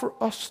offer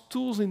us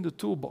tools in the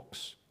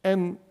toolbox.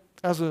 And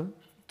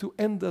to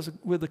end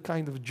with a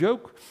kind of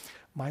joke,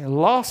 my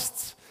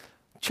last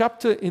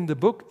chapter in the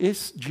book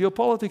is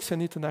Geopolitics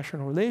and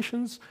International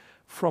Relations,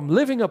 from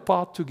living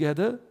apart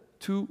together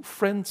to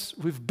friends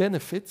with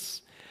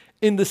benefits,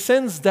 in the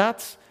sense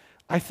that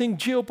I think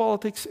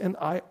geopolitics and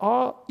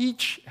IR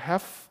each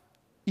have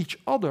each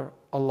other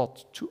a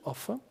lot to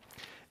offer.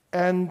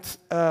 And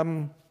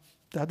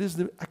that is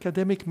the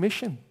academic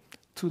mission,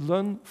 to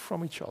learn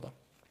from each other.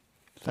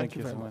 Thank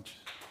you very much.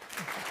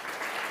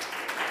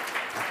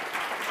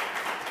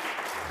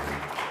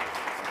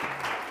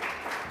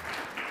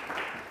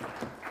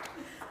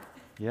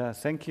 Yeah,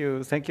 thank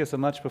you so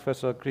much,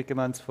 Professor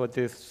Criekemans, for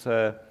this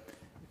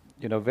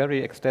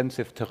very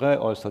extensive terrain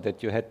also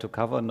that you had to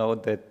cover. Now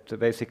that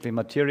basically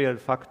material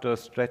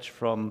factors stretch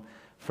from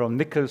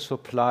nickel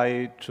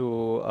supply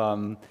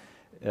to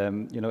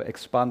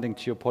expanding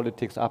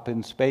geopolitics up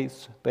in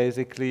space,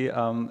 basically.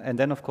 And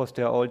then, of course,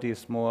 there are all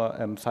these more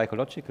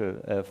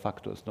psychological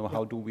factors.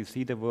 How do we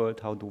see the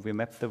world? How do we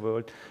map the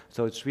world?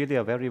 So it's really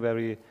a very,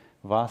 very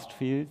vast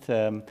field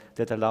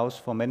that allows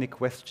for many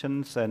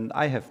questions. And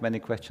I have many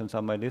questions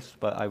on my list,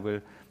 but I will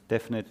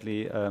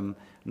definitely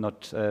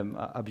not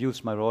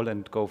abuse my role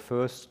and go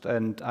first.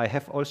 And I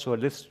have also a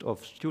list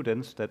of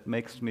students that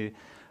makes me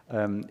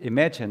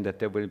imagine that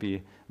there will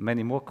be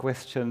many more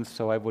questions.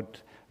 So I would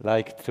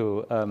like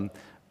to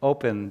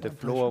open the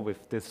floor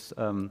with this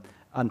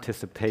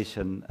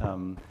anticipation.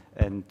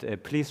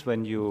 And please,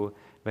 when you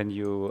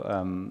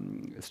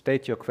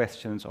state your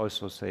questions,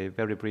 also say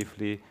very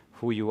briefly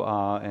who you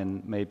are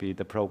and maybe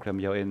the program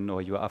you're in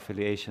or your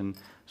affiliation,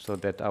 so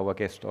that our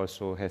guest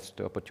also has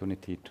the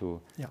opportunity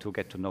to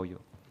get to know you.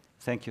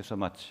 Thank you so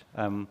much.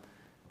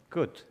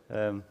 Good.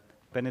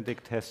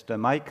 Benedict has the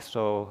mic,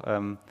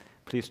 so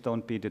please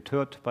don't be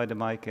deterred by the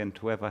mic, and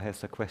whoever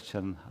has a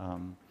question,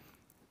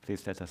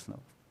 please let us know.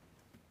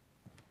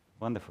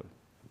 Wonderful.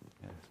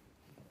 Yes.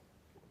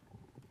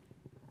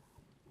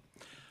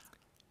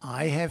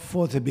 I have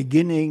for the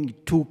beginning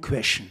 2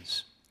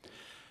 questions.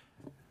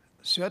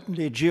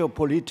 Certainly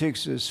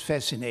geopolitics is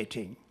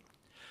fascinating.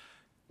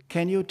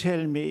 Can you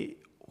tell me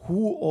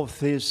who of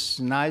these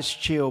nice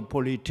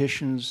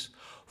geopoliticians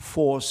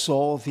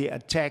foresaw the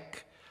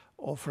attack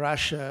of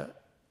Russia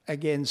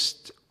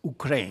against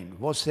Ukraine?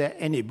 Was there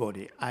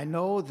anybody? I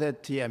know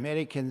that the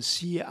American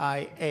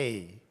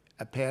CIA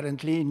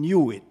apparently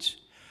knew it.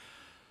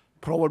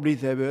 Probably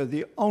they were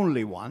the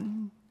only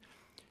one.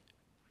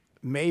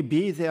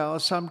 Maybe there are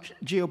some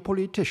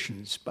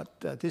geopoliticians, but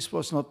this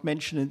was not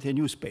mentioned in the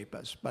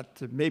newspapers.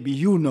 But maybe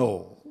you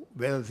know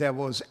whether there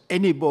was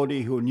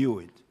anybody who knew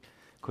it.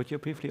 Could you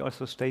briefly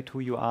also state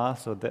who you are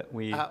so that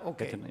we...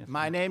 Okay,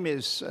 my name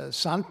is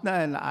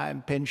Sandner and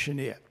I'm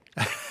pensioner.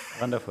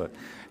 Wonderful.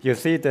 You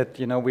see that,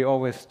 we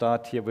always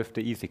start here with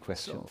the easy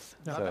questions.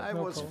 I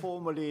was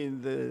formerly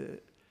in the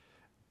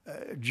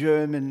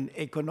German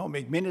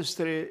economic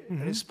ministry,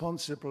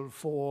 responsible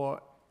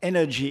for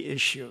energy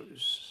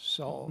issues.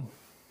 So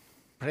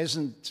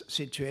present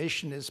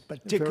situation is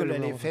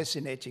particularly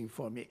fascinating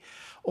for me.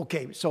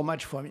 Okay, so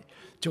much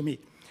to me.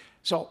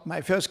 So my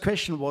first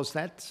question was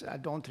that, I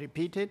don't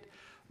repeat it.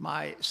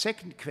 My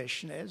second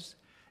question is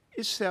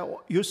there,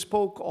 you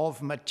spoke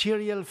of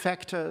material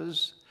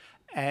factors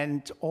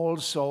and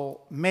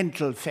also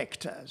mental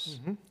factors.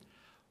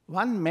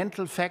 One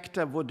mental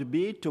factor would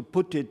be, to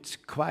put it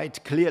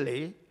quite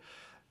clearly,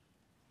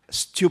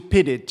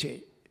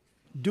 stupidity.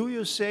 Do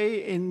you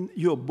say in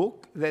your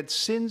book that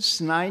since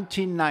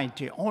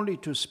 1990, only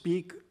to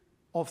speak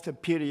of the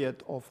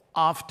period of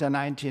after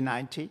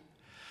 1990,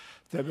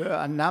 there were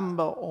a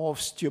number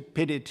of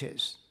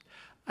stupidities?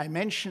 I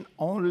mention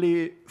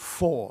only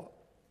 4.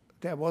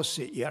 There was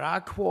the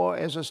Iraq War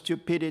as a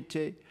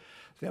stupidity,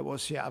 there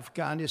was the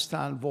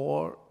Afghanistan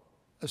War,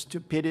 a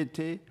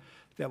stupidity,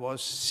 there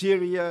was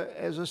Syria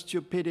as a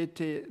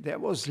stupidity, there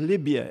was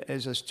Libya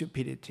as a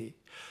stupidity.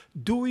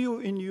 Do you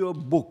in your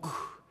book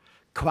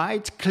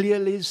quite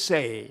clearly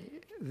say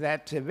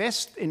that the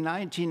West in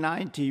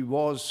 1990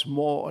 was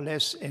more or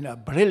less in a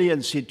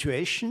brilliant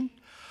situation,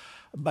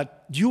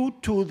 but due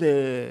to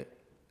the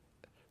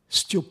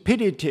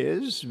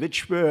stupidities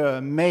which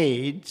were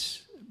made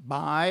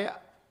by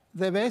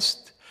the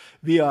West,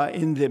 we are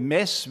in the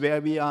mess where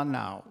we are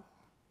now?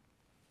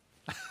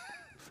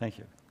 Thank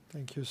you.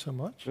 Thank you so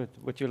much.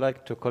 Would you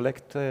like to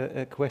collect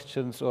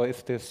questions, or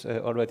is this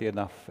already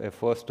enough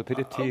for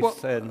stupidities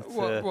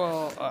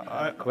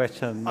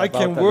question? I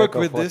can work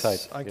with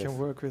this. I can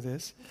work with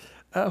this.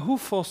 Who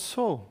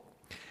foresaw?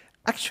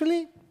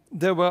 Actually,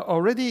 there were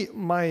already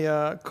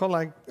my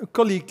colleague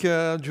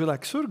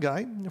Julak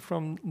Surgai,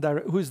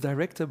 who is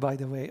director, by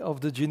the way,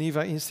 of the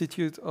Geneva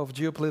Institute of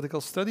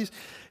Geopolitical Studies.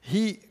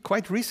 He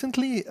quite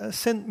recently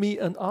sent me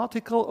an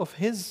article of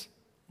his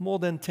more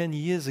than 10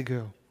 years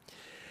ago.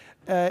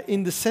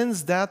 In the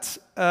sense that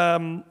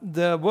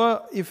there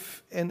were,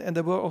 and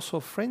there were also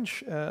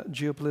French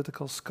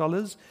geopolitical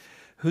scholars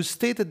who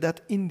stated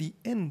that in the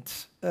end,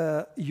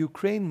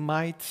 Ukraine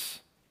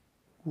might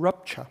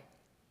rupture,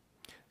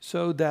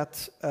 so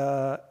that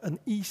an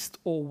east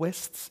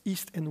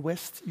and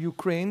west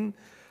Ukraine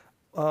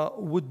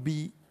would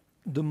be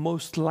the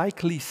most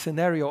likely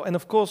scenario. And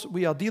of course,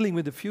 we are dealing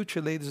with the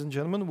future, ladies and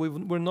gentlemen.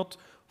 We're not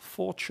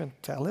fortune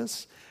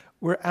tellers.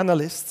 We're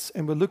analysts,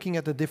 and we're looking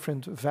at the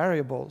different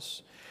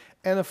variables.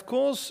 And of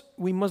course,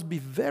 we must be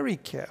very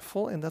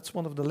careful, and that's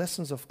one of the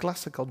lessons of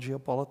classical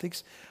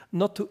geopolitics,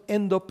 not to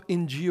end up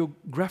in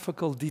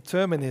geographical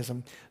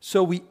determinism.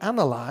 So we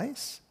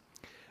analyze,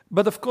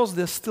 but of course,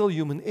 there's still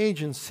human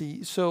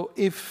agency. So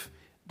if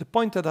the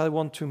point that I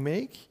want to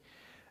make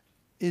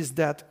is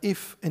that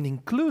if an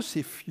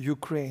inclusive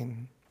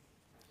Ukraine,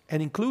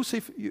 and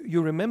inclusive,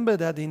 you remember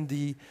that in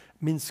the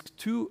Minsk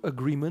II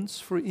agreements,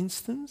 for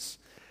instance,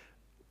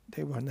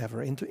 they were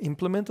never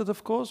implemented,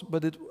 of course,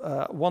 but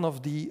one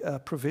of the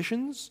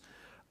provisions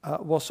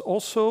was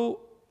also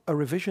a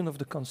revision of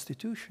the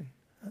constitution.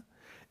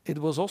 It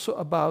was also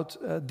about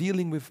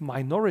dealing with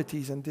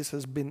minorities, and this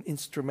has been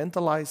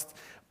instrumentalized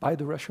by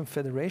the Russian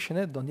Federation.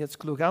 Donetsk,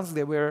 Lugansk,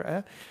 they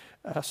were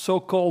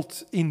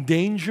so-called in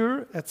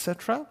danger,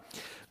 etc.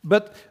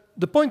 But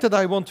the point that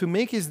I want to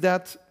make is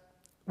that,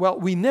 well,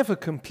 we never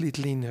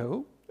completely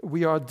know.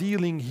 We are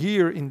dealing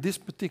here in this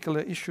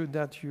particular issue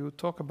that you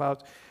talk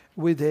about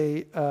with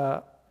a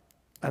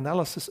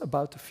analysis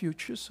about the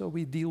future, so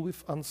we deal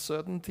with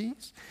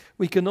uncertainties.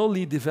 We can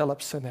only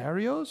develop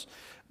scenarios.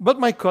 But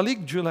my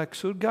colleague Julak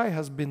Surgai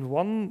has been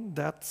one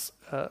that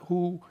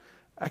who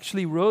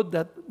actually wrote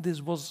that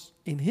this was,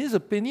 in his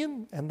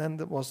opinion, and then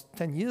that was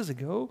 10 years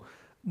ago,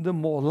 the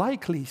more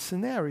likely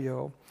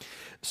scenario.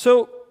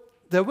 So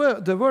there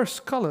were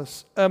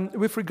scholars.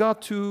 With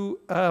regard to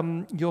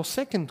your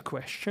second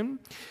question,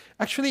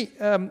 actually,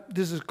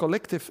 this is a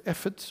collective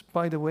effort,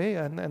 by the way,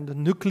 and the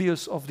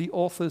nucleus of the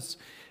authors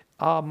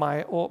are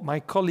my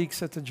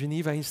colleagues at the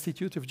Geneva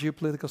Institute of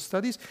Geopolitical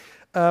Studies.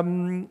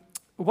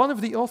 One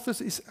of the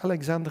authors is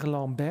Alexandre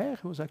Lambert,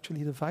 who is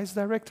actually the vice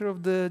director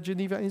of the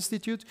Geneva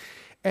Institute,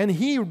 and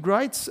he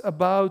writes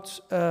about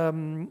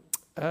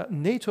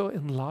NATO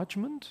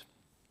enlargement,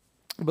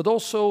 but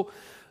also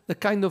the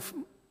kind of,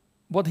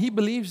 what he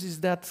believes is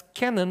that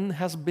canon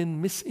has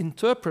been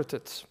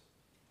misinterpreted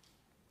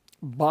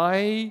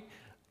by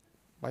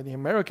the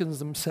Americans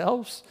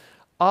themselves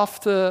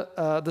after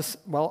this,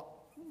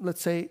 well,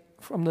 let's say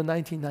from the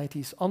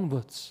 1990s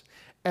onwards.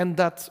 And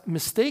that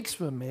mistakes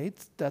were made,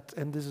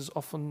 and this is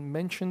often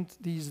mentioned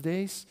these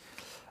days,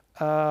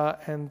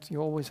 and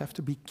you always have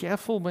to be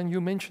careful when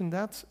you mention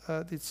that.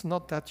 It's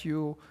not that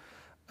you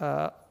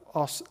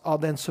are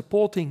then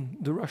supporting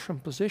the Russian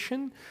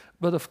position,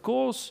 but of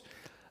course,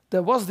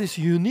 there was this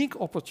unique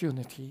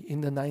opportunity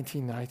in the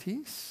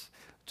 1990s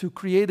to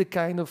create a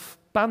kind of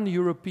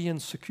pan-European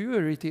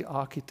security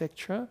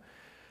architecture.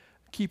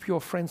 Keep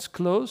your friends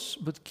close,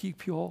 but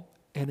keep your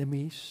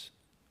enemies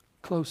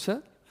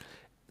closer.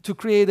 To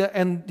create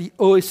and the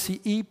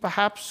OSCE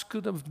perhaps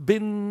could have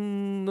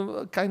been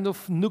a kind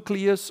of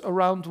nucleus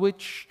around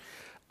which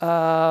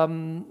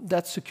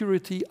that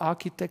security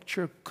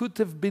architecture could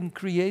have been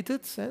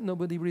created.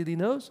 Nobody really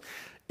knows.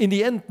 In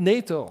the end,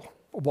 NATO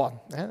won,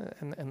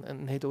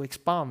 and NATO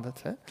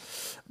expanded.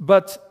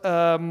 But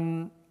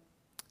the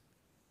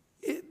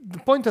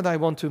point that I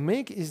want to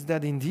make is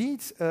that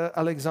indeed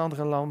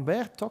Alexandre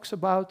Lambert talks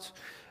about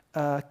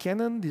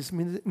canon, this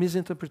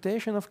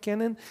misinterpretation of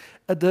canon,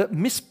 the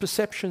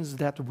misperceptions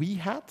that we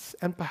had,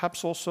 and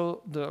perhaps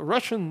also the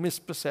Russian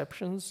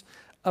misperceptions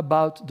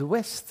about the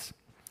West.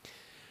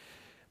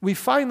 We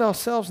find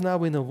ourselves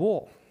now in a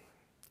war.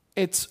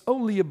 It's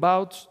only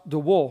about the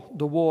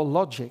war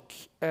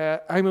logic.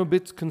 I'm a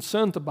bit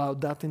concerned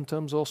about that in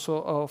terms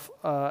also of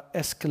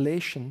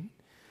escalation.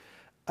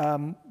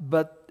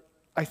 But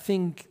I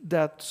think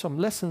that some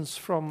lessons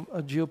from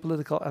a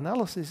geopolitical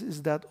analysis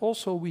is that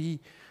also we,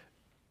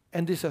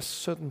 and this has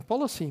certain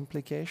policy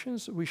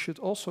implications, we should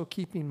also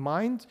keep in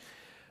mind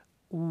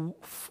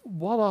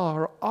what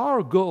are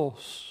our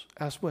goals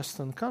as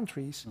Western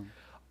countries.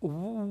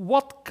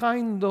 What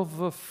kind of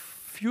a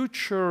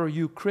future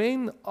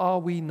Ukraine are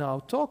we now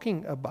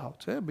talking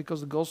about?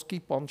 Because the goals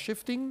keep on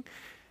shifting.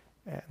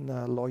 And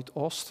Lloyd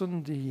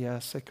Austin, the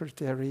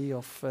Secretary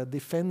of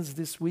Defense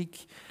this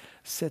week,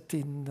 said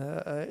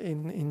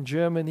in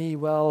Germany,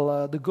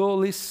 well, the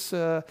goal is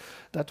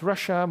that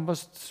Russia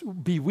must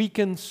be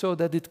weakened so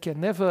that it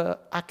can never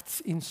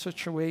act in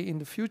such a way in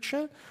the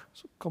future.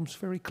 So it comes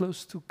very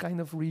close to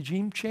kind of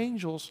regime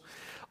change, also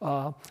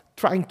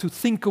trying to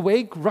think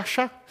awake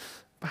Russia.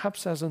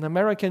 Perhaps as an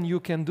American you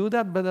can do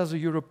that, but as a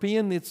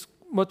European it's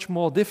much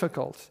more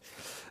difficult.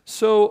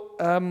 So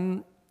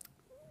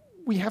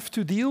we have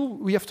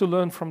to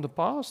learn from the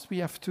past, we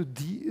have to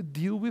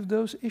deal with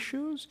those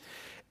issues.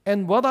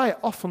 And what I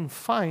often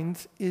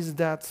find is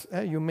that,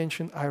 you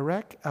mentioned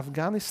Iraq,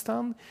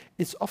 Afghanistan,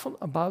 it's often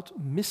about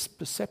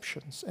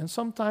misperceptions. And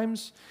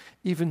sometimes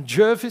even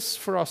Jervis,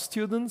 for our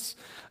students,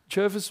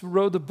 Jervis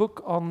wrote a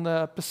book on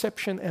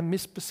perception and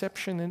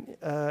misperception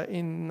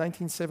in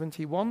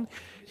 1971.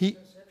 Misperception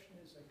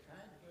is a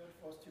kind word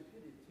for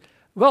stupidity.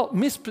 Well,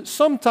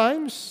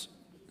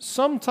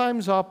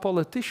 sometimes our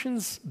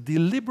politicians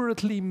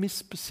deliberately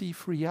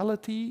misperceive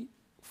reality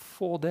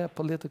for their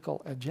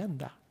political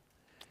agenda.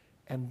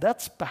 And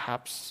that's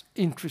perhaps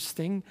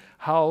interesting,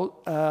 how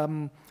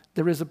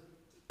there is a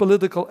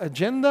political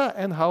agenda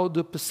and how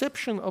the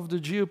perception of the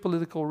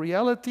geopolitical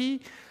reality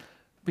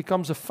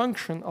becomes a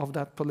function of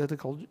that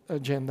political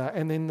agenda.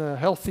 And in a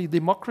healthy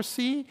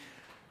democracy,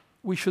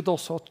 we should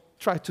also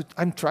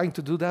I'm trying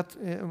to do that.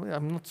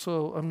 I'm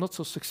not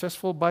so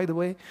successful, by the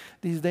way,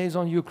 these days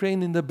on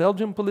Ukraine in the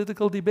Belgian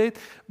political debate.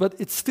 But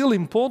it's still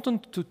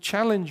important to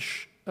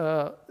challenge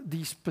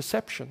these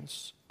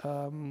perceptions.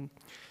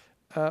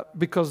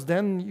 Because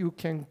then you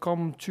can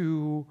come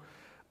to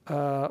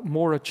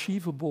more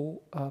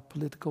achievable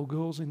political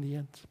goals in the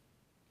end.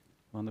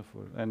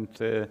 Wonderful. And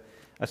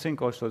I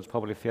think also it's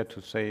probably fair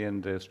to say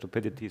in the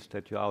stupidities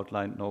that you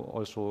outlined,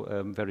 also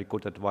very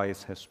good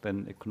advice has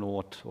been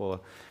ignored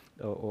or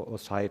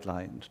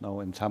sidelined.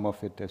 Now, and some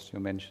of it, as you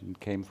mentioned,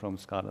 came from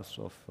scholars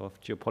of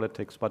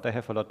geopolitics, but I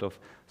have a lot of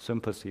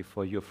sympathy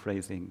for your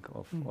phrasing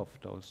of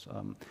those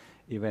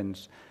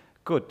events.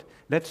 Good.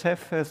 Let's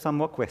have some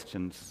more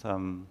questions.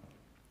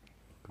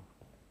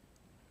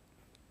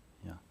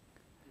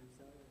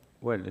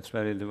 Well, it's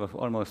very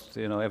almost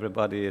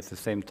everybody at the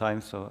same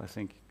time, so I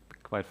think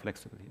quite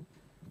flexible here.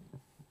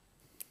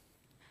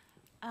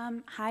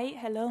 Hi,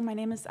 hello, my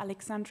name is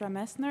Alexandra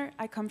Messner.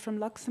 I come from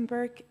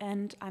Luxembourg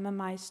and I'm a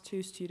MICE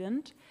 2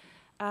 student.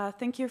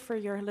 Thank you for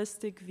your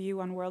holistic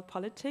view on world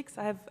politics.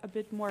 I have a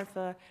bit more of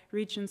a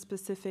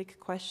region-specific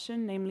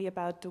question, namely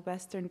about the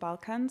Western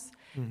Balkans.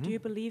 Mm-hmm. Do you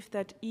believe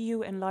that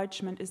EU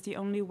enlargement is the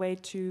only way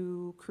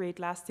to create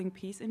lasting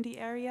peace in the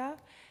area?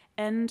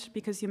 And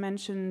because you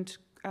mentioned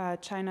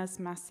China's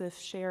massive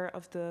share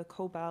of the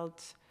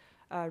cobalt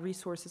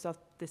resources of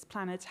this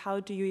planet, how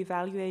do you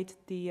evaluate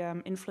the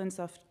influence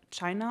of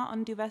China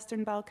on the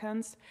Western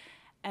Balkans?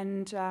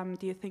 And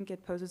do you think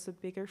it poses a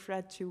bigger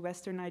threat to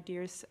Western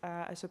ideas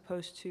as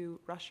opposed to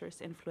Russia's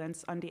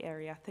influence on the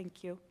area?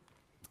 Thank you.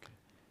 Okay.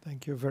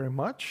 Thank you very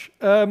much.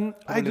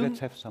 Let's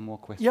have some more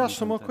questions. Yeah,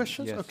 some more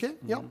questions. Yes. Okay.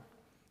 Mm-hmm. Yeah.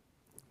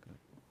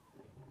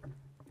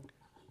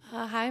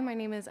 Hi, my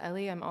name is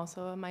Ellie. I'm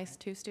also a MICE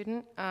 2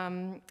 student.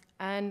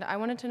 And I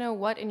wanted to know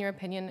what, in your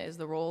opinion, is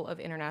the role of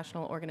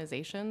international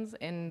organizations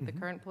in the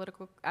current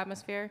political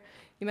atmosphere?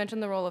 You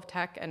mentioned the role of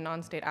tech and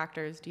non-state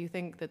actors. Do you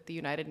think that the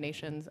United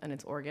Nations and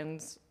its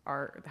organs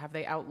have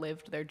they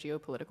outlived their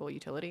geopolitical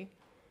utility?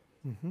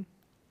 Mm-hmm.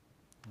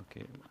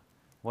 Okay,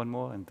 one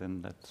more, and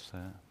then let's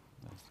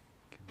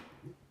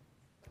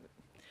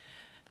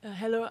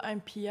Hello,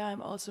 I'm Pia.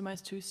 I'm also MICE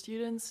 2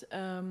 students,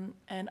 and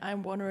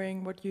I'm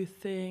wondering what you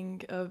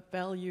think of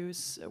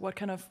values, what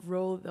kind of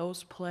role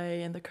those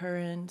play in the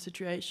current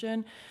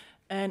situation,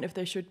 and if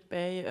they should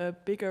play a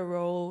bigger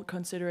role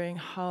considering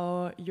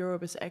how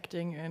Europe is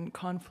acting in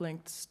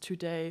conflicts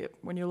today.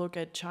 When you look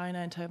at China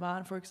and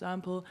Taiwan, for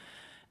example,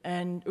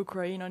 and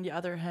Ukraine on the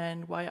other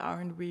hand, why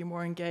aren't we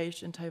more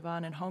engaged in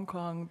Taiwan and Hong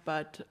Kong,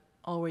 but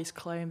always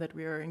claim that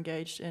we are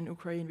engaged in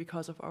Ukraine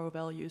because of our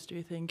values? Do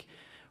you think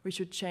we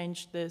should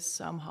change this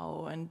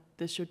somehow, and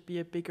this should be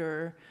a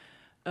bigger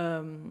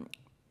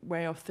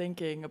way of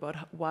thinking about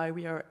why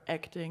we are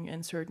acting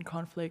in certain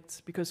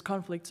conflicts, because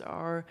conflicts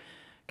are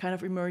kind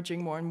of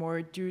emerging more and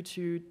more due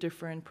to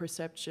different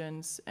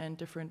perceptions and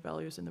different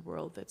values in the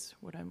world. That's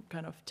what I'm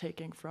kind of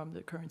taking from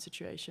the current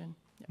situation.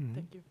 Yeah,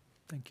 Thank you.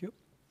 Thank you.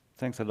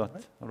 Thanks a lot.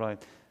 All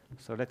right.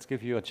 So let's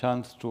give you a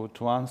chance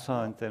to answer,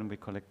 and then we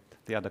collect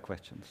the other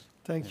questions.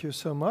 Thank you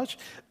so much.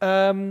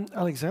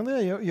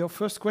 Alexandra, your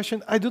first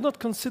question. I do not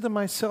consider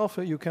myself,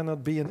 you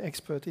cannot be an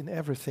expert in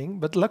everything,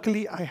 but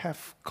luckily I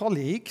have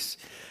colleagues.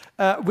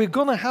 We're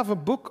going to have a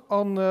book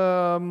on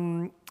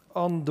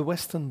the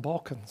Western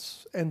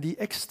Balkans and the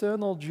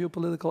external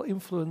geopolitical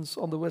influence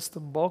on the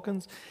Western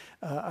Balkans.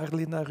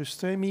 Arlina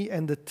Rustemi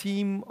and the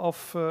team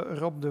of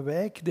Rob de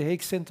Wijk, the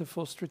Hague Center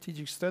for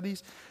Strategic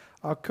Studies,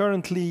 are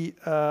currently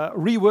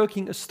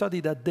reworking a study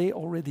that they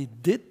already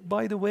did,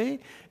 by the way,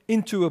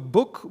 into a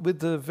book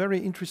with a very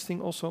interesting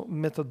also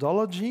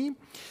methodology.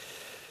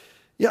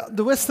 Yeah,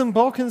 the Western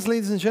Balkans,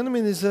 ladies and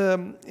gentlemen,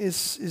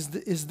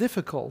 is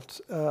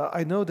difficult.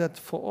 I know that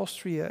for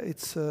Austria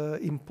it's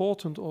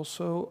important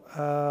also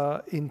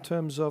in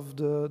terms of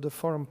the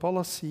foreign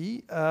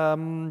policy.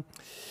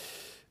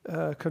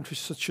 Countries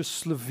such as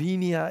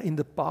Slovenia in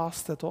the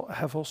past that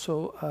have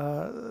also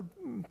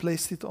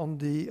placed it on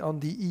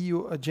the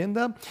EU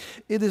agenda.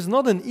 It is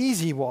not an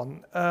easy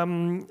one.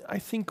 I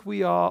think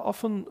we are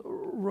often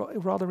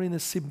rather in a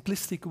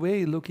simplistic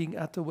way looking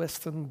at the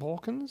Western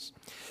Balkans.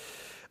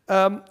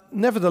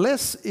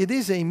 Nevertheless, it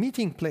is a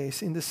meeting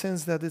place in the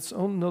sense that it's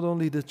not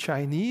only the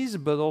Chinese,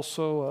 but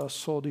also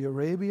Saudi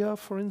Arabia,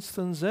 for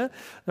instance. There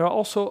are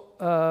also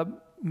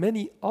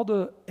many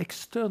other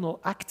external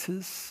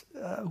actors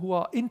who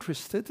are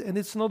interested, and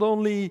it's not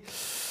only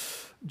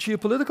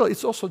geopolitical,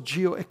 it's also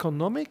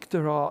geoeconomic.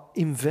 There are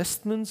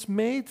investments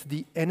made,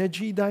 the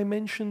energy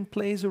dimension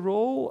plays a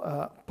role,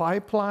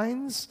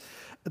 pipelines.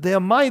 There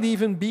might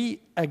even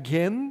be,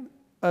 again,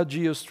 a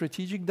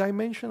geostrategic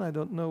dimension. I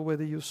don't know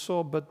whether you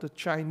saw, but the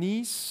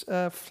Chinese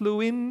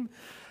flew in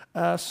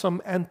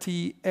some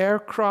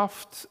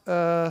anti-aircraft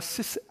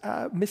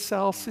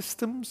missile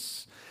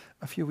systems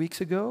a few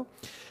weeks ago.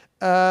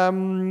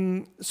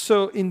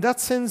 So in that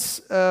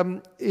sense,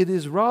 it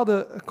is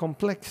rather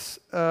complex.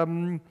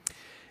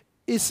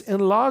 Is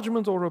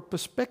enlargement or a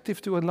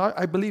perspective to enlarge?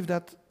 I believe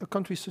that a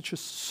country such as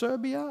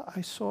Serbia,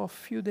 I saw a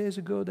few days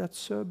ago that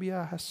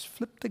Serbia has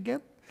flipped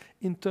again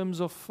in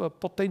terms of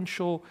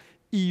potential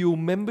EU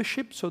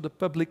membership, so the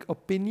public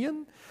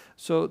opinion.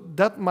 So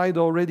that might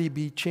already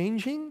be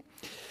changing.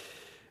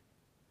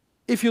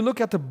 If you look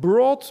at the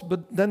broad,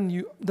 but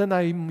then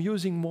I'm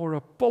using more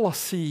a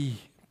policy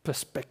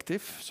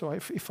perspective. So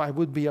if I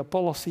would be a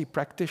policy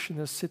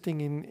practitioner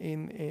sitting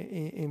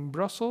in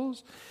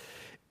Brussels,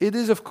 it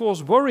is of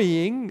course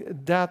worrying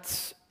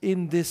that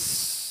in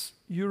this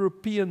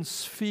European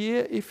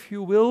sphere, if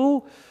you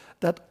will,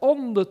 that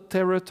on the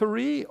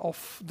territory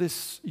of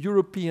this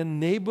European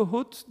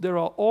neighborhood, there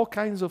are all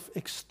kinds of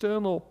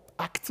external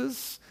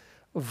actors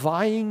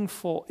vying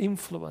for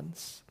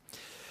influence.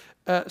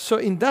 So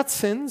in that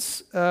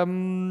sense,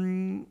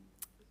 there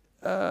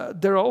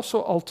are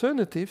also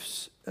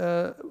alternatives.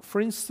 For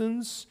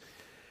instance,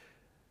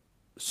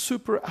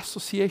 super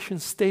association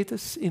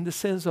status in the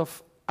sense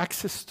of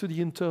access to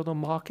the internal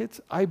market.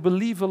 I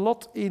believe a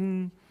lot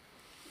in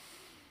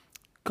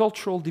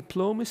cultural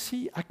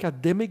diplomacy,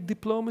 academic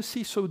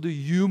diplomacy, so the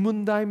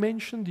human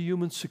dimension, the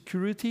human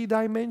security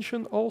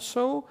dimension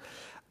also,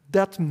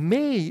 that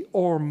may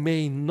or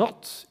may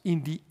not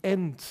in the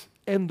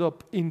end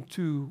up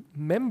into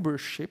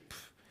membership,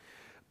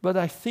 but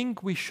I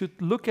think we should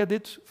look at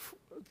it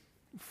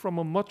from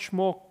a much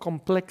more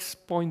complex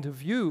point of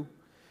view.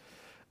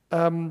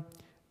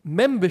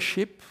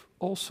 Membership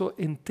also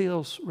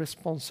entails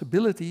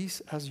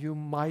responsibilities, as you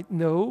might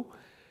know.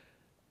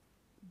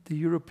 The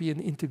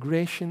European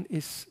integration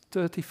is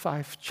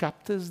 35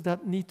 chapters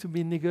that need to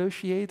be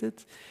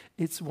negotiated.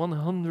 It's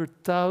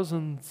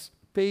 100,000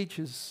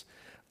 pages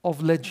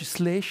of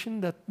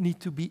legislation that need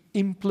to be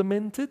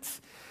implemented.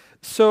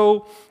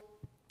 So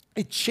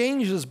it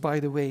changes, by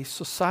the way,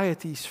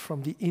 societies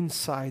from the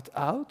inside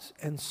out,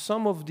 and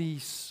some of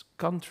these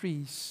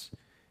countries,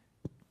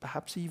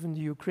 perhaps even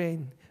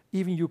Ukraine,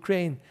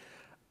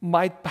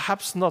 might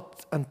perhaps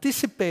not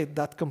anticipate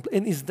that,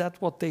 and is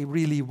that what they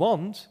really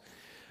want?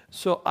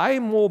 So I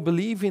more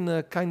believe in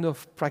a kind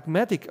of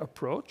pragmatic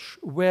approach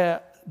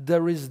where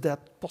there is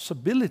that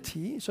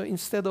possibility. So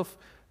instead of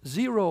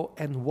 0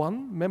 and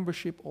 1,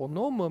 membership or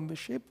no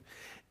membership,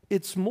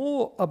 it's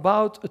more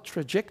about a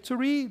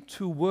trajectory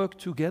to work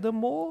together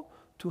more,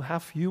 to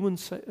have human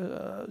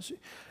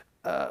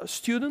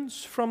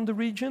students from the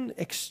region,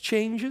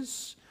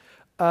 exchanges,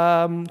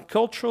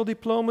 cultural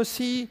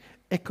diplomacy,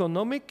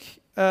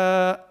 economic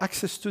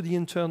access to the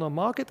internal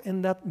market,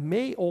 and that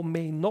may or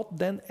may not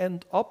then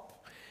end up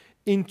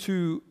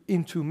into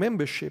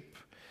membership.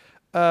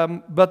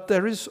 But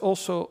there is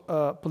also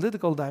a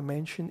political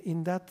dimension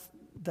in that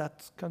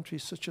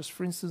countries such as,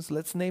 for instance,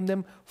 let's name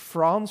them,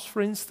 France,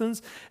 for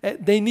instance,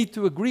 they need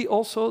to agree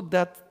also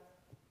that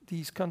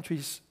these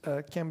countries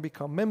can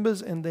become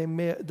members, and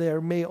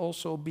there may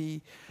also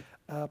be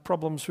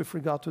problems with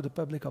regard to the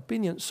public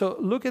opinion. So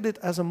look at it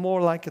as a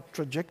more like a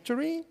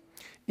trajectory.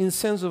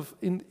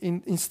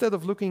 instead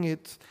of looking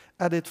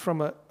at it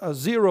from a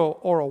 0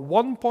 or a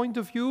 1 point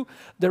of view,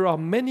 there are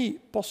many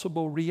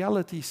possible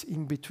realities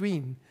in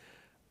between.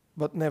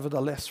 But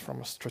nevertheless,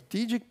 from a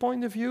strategic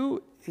point of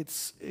view,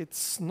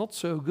 it's not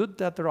so good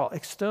that there are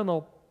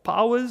external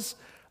powers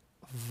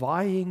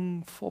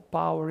vying for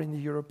power in the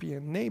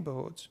European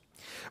neighborhoods.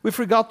 With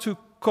regard to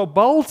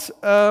cobalt,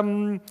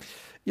 as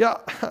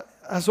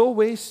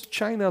always,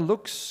 China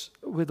looks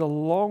with a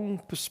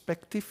long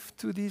perspective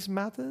to these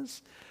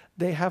matters.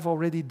 They have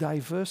already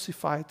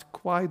diversified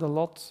quite a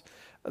lot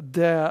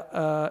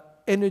their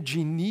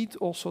energy need,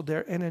 also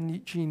their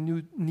energy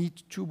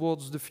need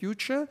towards the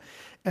future.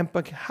 And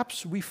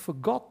perhaps we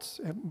forgot,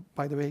 and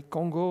by the way,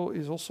 Congo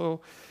is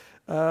also,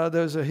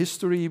 there's a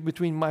history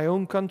between my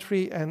own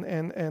country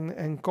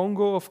and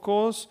Congo, of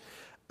course.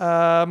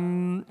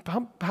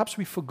 Perhaps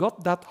we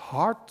forgot that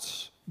hard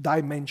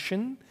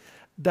dimension,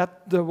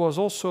 that there was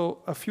also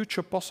a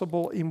future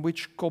possible in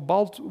which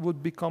cobalt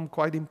would become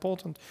quite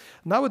important.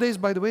 Nowadays,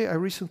 by the way, I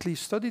recently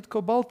studied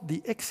cobalt.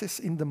 The excess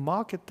in the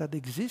market that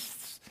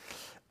exists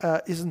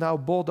is now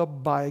bought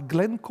up by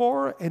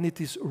Glencore, and it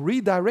is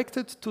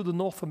redirected to the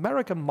North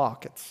American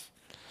markets.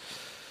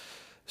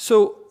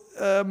 So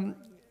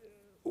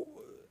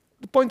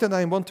the point that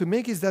I want to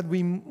make is that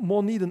we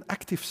more need an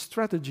active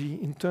strategy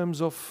in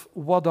terms of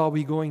what are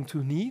we going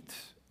to need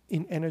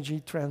in energy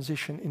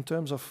transition, in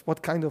terms of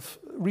what kind of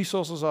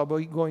resources are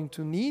we going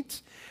to need,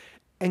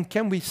 and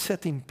can we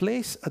set in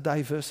place a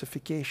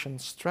diversification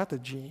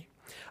strategy,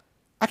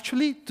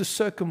 actually to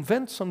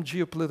circumvent some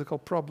geopolitical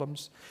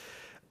problems.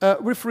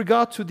 With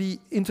regard to the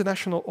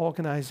international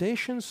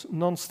organizations,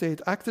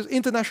 non-state actors,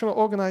 international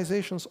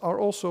organizations are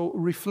also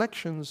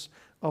reflections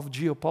of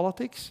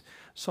geopolitics,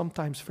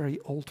 sometimes very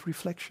old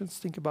reflections.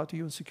 Think about the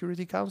UN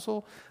Security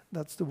Council.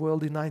 That's the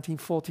world in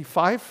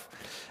 1945.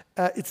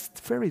 It's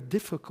very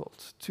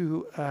difficult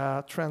to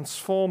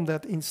transform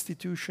that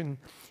institution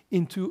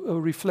into a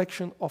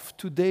reflection of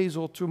today's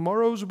or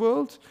tomorrow's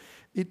world.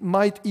 It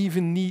might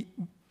even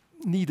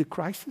need a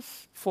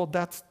crisis for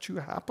that to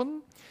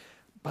happen,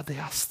 but they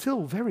are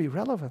still very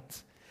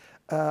relevant.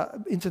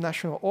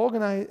 International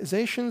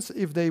organizations,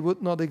 if they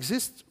would not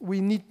exist,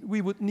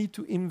 we would need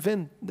to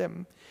invent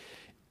them.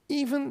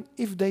 Even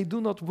if they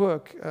do not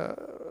work.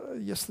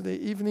 Yesterday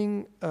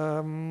evening,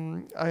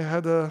 I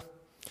had a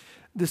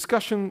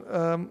discussion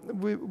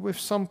with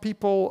some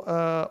people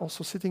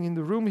also sitting in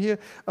the room here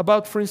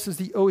about, for instance,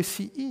 the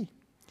OSCE.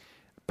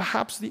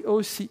 Perhaps the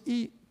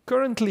OSCE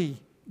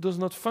currently does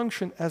not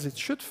function as it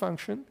should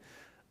function,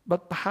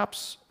 but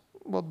perhaps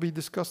what we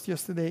discussed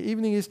yesterday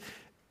evening is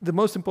the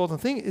most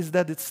important thing is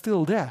that it's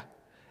still there,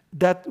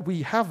 that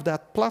we have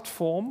that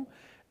platform.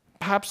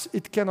 Perhaps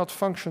it cannot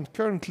function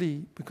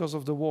currently because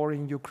of the war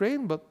in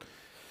Ukraine, but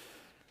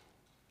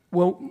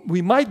well,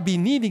 we might be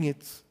needing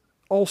it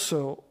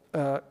also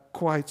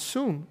quite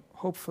soon,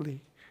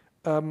 hopefully.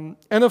 And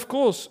of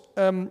course,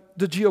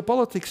 the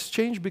geopolitics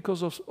change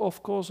because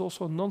of course,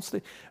 also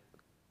non-state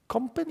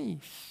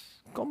companies.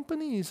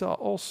 Companies are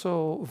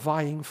also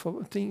vying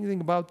for, thinking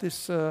about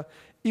this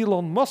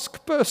Elon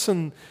Musk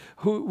person,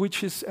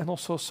 and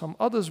also some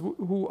others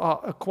who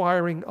are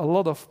acquiring a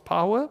lot of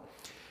power.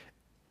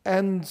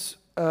 And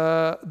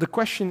the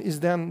question is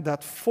then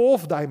that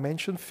fourth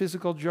dimension,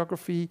 physical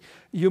geography,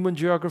 human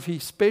geography,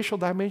 spatial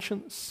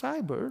dimension,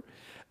 cyber,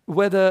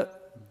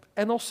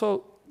 and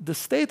also the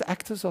state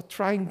actors are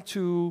trying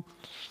to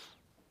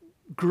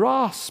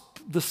grasp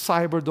the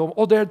cyber dome,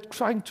 or they're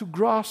trying to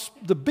grasp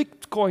the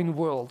Bitcoin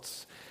world.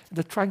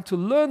 They're trying to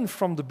learn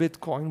from the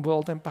Bitcoin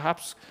world and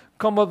perhaps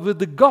come up with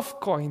the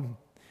GovCoin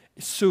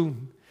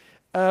soon.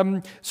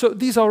 So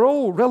these are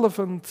all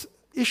relevant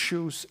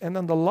issues. And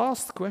then the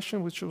last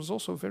question, which was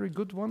also a very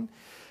good one,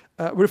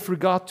 with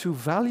regard to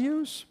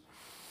values,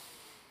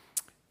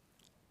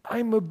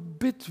 I'm a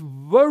bit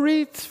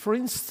worried, for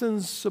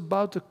instance,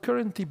 about the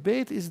current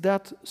debate is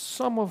that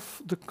some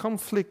of the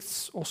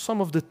conflicts or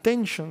some of the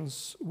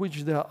tensions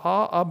which there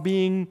are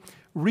being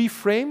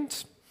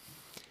reframed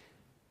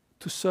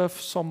to serve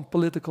some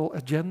political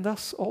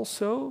agendas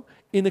also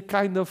in a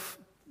kind of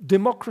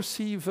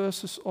democracy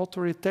versus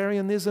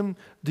authoritarianism,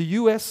 the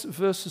US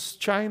versus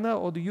China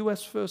or the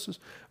US versus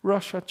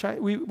Russia,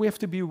 China. We have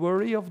to be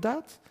wary of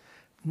that.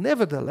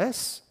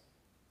 Nevertheless,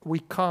 we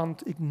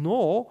can't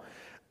ignore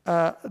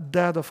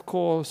that, of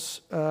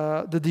course,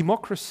 the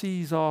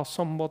democracies are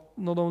somewhat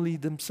not only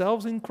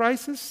themselves in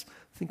crisis,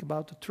 think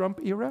about the Trump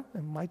era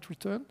and might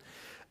return,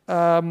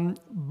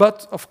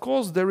 but of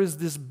course there is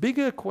this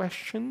bigger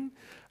question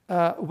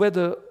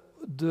whether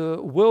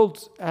the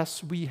world,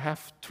 as we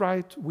have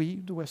tried,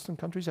 the Western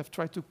countries have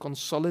tried to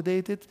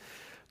consolidate it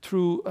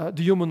through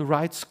the Human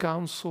Rights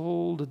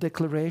Council, the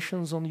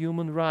declarations on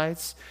human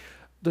rights,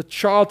 the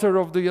Charter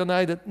of the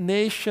United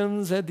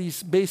Nations,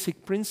 these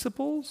basic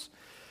principles,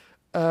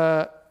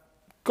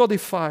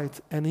 codified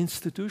and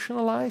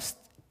institutionalized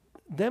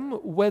them,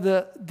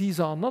 whether these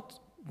are not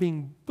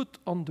being put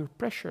under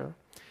pressure,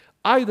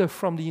 either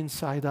from the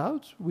inside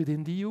out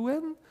within the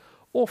UN,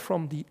 or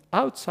from the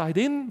outside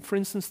in. For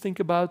instance, think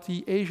about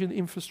the Asian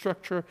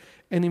Infrastructure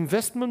and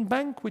Investment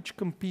Bank, which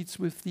competes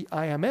with the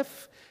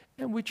IMF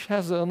and which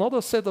has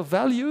another set of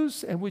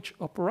values and which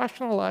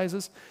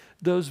operationalizes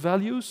those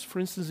values, for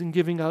instance, in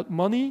giving out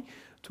money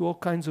to all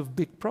kinds of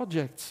big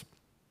projects.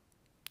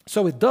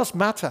 So it does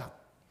matter.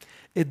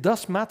 It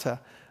does matter.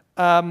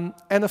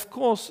 And of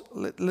course,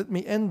 let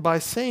me end by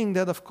saying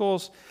that, of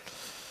course,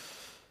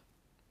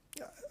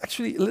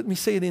 actually, let me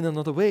say it in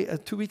another way.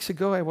 2 weeks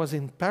ago, I was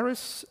in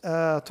Paris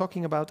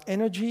talking about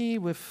energy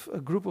with a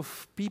group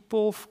of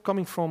people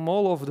coming from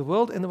all over the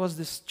world, and there was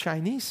this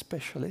Chinese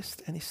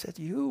specialist, and he said,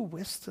 "You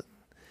Western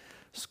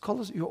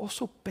scholars, you're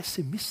also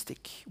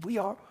pessimistic. We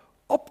are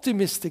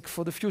optimistic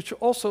for the future,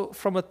 also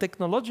from a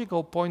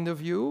technological point of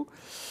view,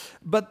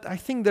 but I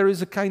think there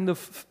is a kind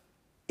of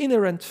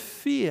inherent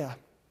fear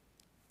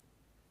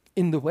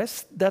in the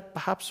West that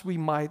perhaps we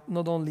might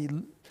not only,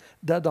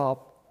 that our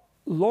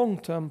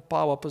long-term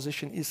power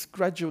position is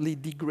gradually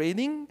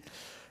degrading,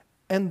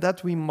 and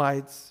that we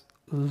might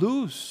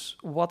lose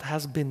what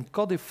has been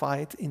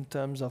codified in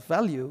terms of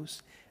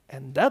values.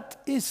 And that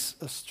is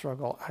a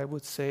struggle, I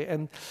would say.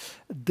 And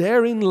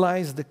therein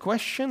lies the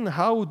question,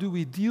 how do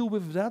we deal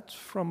with that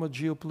from a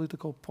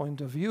geopolitical point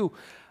of view?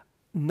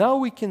 Now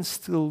we can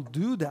still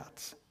do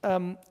that.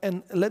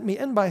 And let me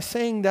end by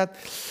saying that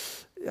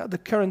the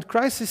current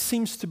crisis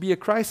seems to be a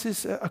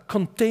crisis, a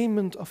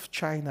containment of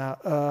China,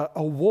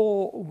 a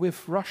war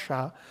with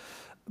Russia.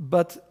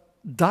 But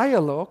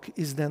dialogue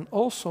is then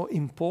also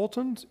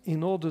important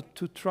in order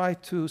to try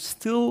to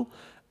still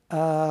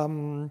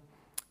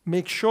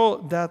make sure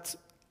that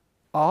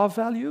our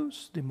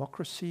values,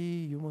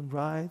 democracy, human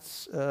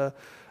rights, the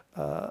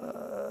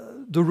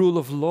rule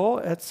of law,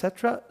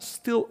 etc.,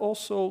 still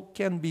also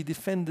can be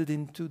defended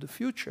into the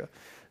future.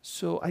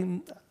 So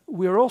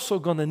we're also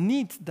going to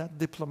need that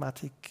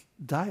diplomatic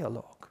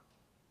dialogue.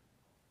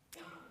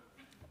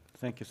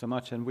 Thank you so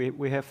much. And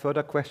we have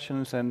further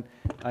questions, and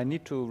I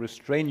need to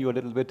restrain you a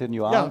little bit in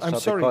your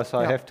answer, because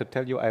I have to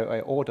tell you I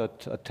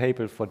ordered a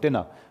table for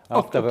dinner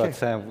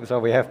afterwards. Okay. So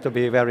we have to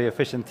be very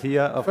efficient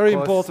here. Of very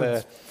course,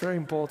 important. Very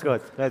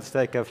important. Good. Let's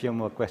take a few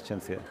more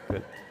questions here.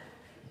 Good.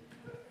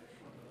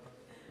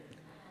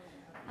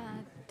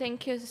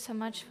 Thank you so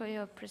much for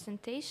your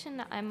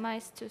presentation. I'm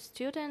a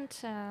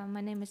student. My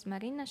name is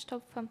Marina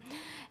Stopfer,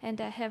 and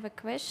I have a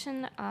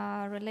question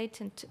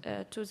related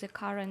to the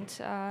current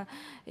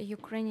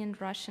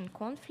Ukrainian-Russian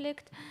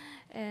conflict.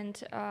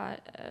 And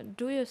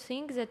do you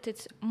think that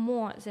it's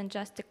more than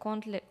just a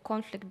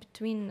conflict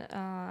between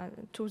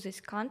two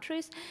these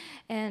countries,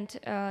 and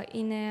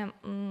in a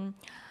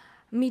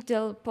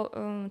middle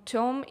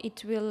term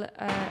it will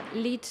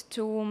lead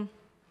to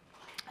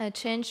a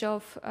change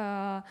of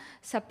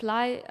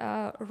supply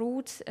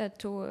routes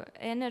to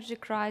energy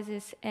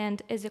crisis,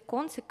 and as a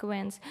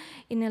consequence,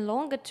 in a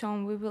longer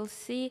term, we will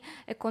see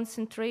a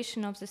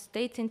concentration of the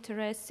state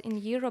interests in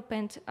Europe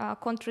and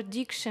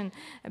contradiction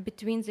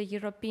between the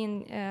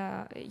European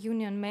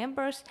Union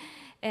members,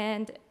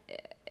 and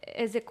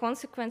as a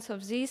consequence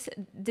of this,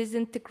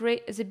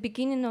 the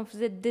beginning of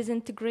the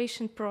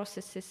disintegration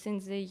processes in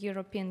the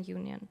European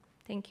Union.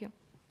 Thank you.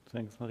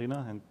 Thanks,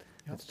 Marina. And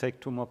let's take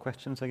 2 more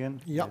questions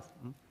again. Yeah. Yes.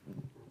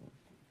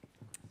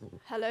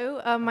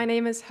 Hello, my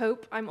name is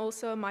Hope. I'm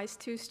also a MICE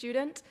 2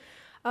 student.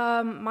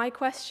 My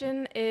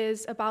question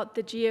is about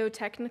the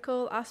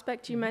geotechnical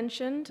aspect you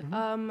mentioned,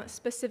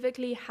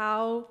 specifically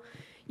how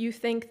you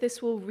think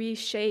this will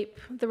reshape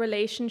the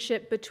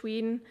relationship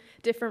between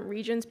different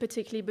regions,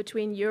 particularly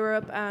between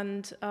Europe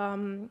and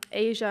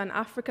Asia and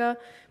Africa.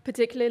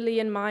 Particularly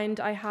in mind,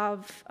 I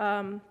have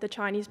the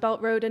Chinese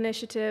Belt Road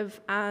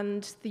Initiative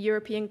and the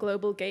European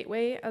Global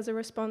Gateway as a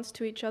response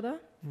to each other.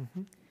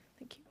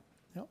 Thank you.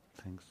 Yep.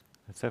 Thanks.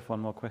 Let's have 1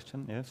 more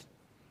question. Yes.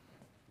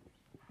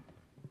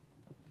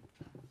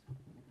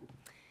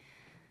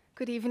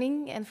 Good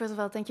evening, and first of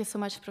all, thank you so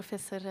much,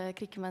 Professor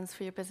Criekemans,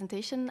 for your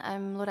presentation.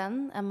 I'm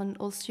Lauren. I'm an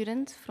old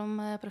student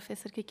from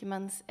Professor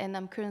Criekemans, and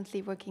I'm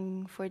currently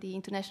working for the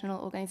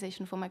International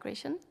Organization for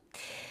Migration.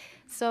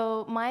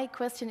 So my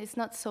question is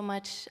not so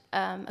much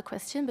a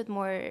question, but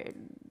more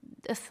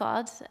a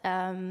thought,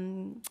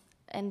 and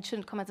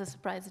shouldn't come as a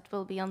surprise. It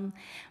will be on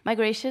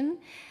migration.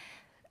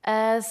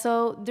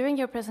 So during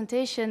your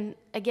presentation,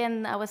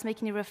 again, I was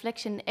making a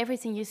reflection,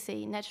 everything you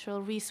say,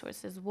 natural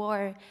resources,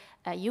 war,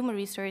 human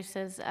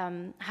resources,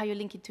 how you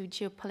link it to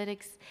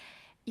geopolitics,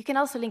 you can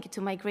also link it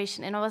to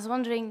migration. And I was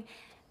wondering,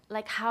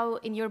 like, how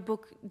in your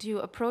book do you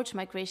approach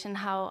migration?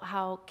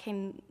 How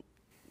can,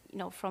 you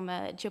know, from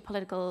a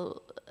geopolitical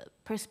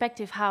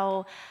perspective,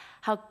 how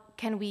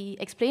can we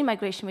explain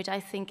migration, which I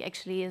think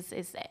actually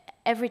is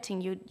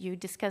everything you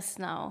discuss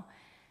now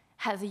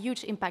has a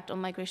huge impact on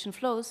migration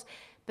flows.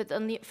 But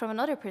from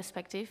another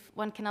perspective,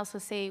 one can also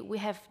say we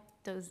have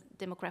those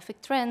demographic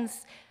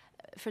trends,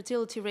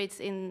 fertility rates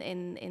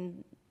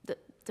in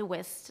the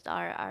West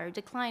are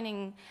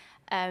declining.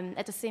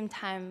 At the same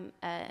time,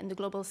 in the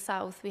global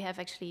South, we have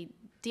actually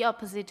the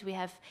opposite. We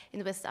have in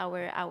the West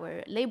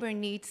our labor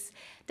needs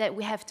that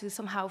we have to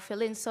somehow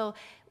fill in. So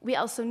we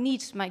also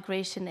need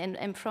migration,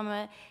 and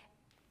from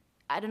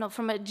I don't know,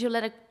 from a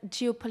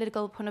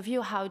geopolitical point of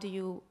view, how do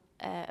you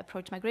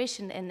approach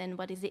migration, and then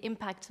what is the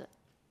impact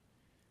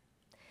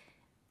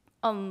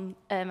on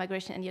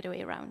migration and the other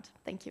way around?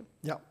 Thank you.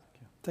 Yeah,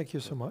 thank you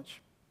so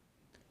much.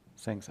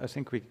 Thanks. I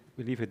think we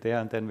leave it there,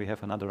 and then we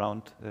have another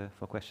round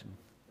for questions.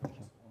 Thank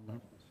you.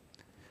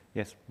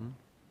 Yes.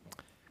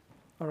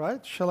 All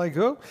right, shall I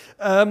go?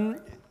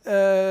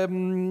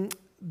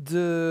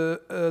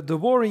 The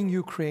war in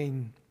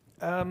Ukraine.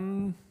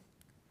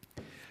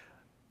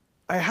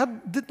 I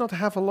did not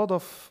have a lot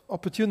of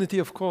opportunity,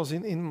 of course,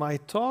 in my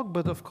talk,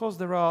 but of course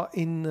there are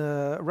in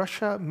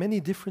Russia many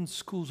different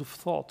schools of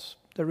thought.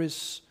 There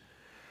is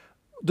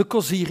the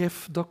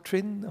Kozyrev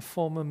doctrine, a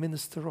former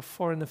minister of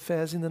foreign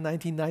affairs in the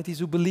 1990s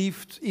who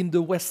believed in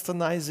the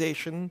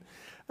westernization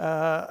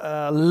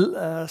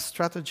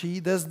strategy.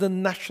 There's the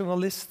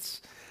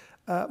nationalists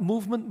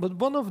movement, but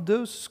one of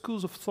those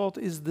schools of thought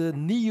is the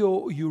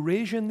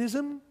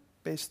neo-Eurasianism,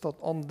 based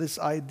on this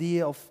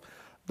idea of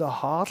the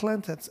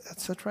heartland,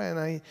 etc.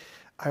 And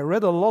I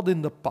read a lot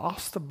in the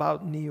past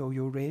about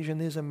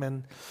neo-Eurasianism,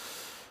 and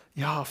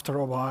yeah, after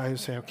a while you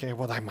say, okay,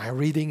 what am I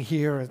reading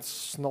here?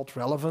 It's not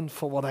relevant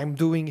for what I'm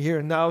doing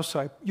here now,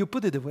 so you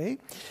put it away.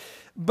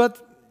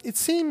 But it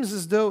seems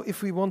as though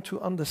if we want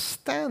to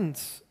understand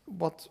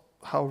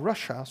how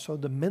Russia, so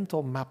the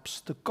mental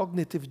maps, the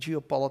cognitive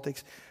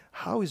geopolitics,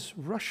 how is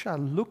Russia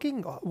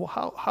looking?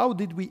 How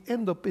did we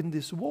end up in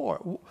this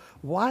war?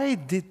 Why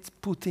did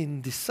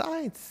Putin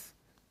decide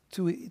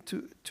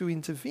to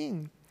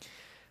intervene?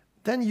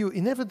 Then you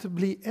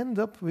inevitably end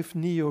up with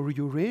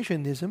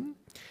neo-Eurasianism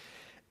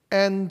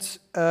and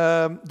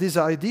this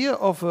idea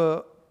of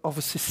a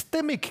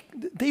systemic,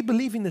 they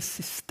believe in a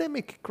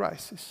systemic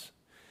crisis.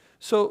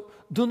 So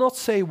do not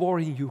say war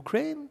in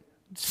Ukraine,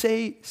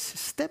 say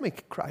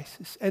systemic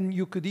crisis. And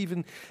you could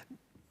even,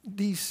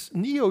 these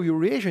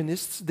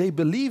neo-Eurasianists, they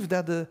believe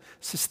that the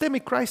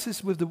systemic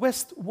crisis with the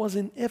West was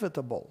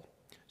inevitable.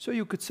 So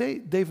you could say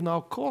they've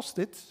now caused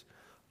it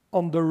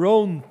on their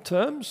own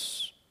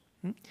terms.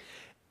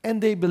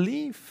 And they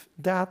believe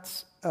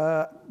that,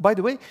 by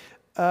the way,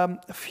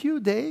 a few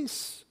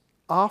days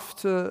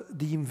after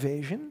the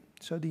invasion,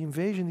 so the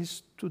invasion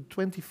is to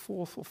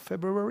 24th of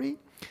February,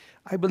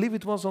 I believe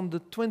it was on the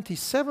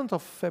 27th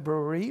of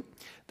February,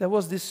 there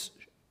was this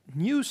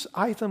news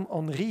item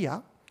on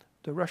RIA,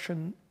 the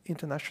Russian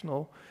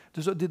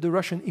the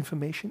Russian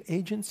Information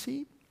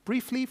Agency,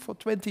 briefly for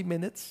 20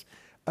 minutes,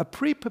 a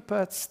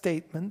pre-prepared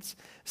statement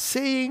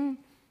saying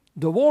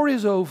the war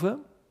is over.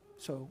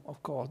 So,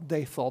 of course,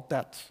 they thought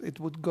that it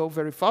would go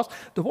very fast.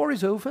 The war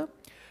is over.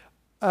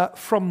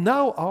 From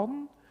now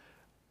on,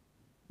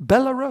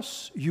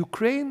 Belarus,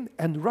 Ukraine,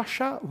 and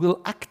Russia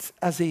will act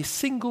as a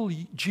single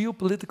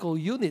geopolitical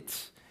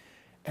unit.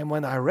 And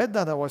when I read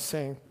that, I was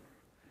saying,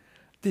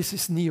 this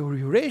is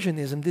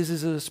neo-Eurasianism. This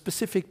is a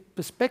specific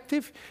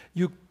perspective.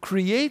 You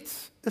create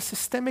a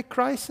systemic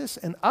crisis,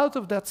 and out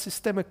of that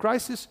systemic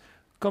crisis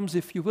comes,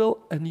 if you will,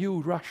 a new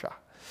Russia.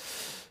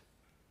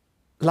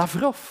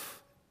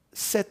 Lavrov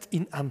said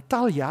in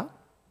Antalya,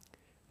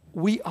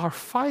 we are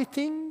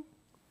fighting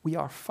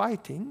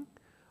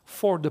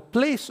for the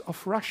place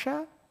of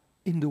Russia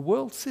in the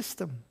world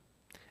system.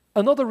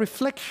 Another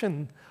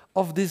reflection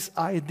of this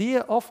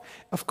idea of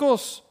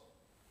course,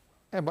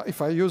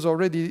 if I use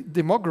already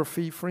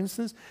demography, for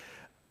instance,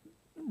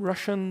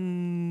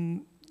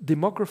 Russian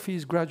demography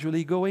is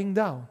gradually going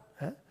down.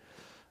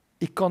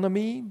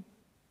 Economy,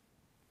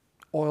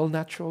 oil,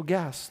 natural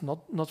gas,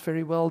 not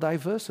very well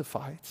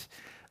diversified.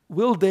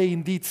 Will they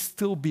indeed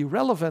still be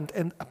relevant?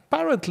 And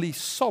apparently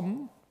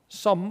some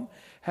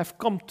have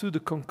come to the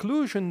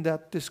conclusion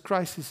that this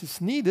crisis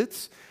is needed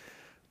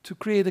to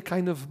create a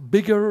kind of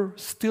bigger,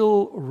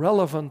 still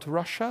relevant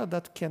Russia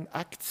that can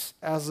act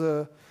as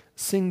a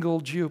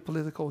single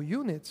geopolitical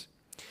unit.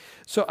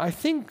 So I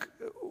think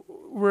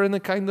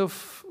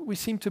we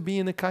seem to be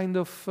in a kind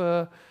of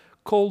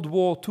Cold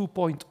War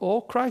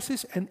 2.0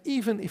 crisis, and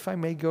even if I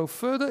may go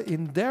further,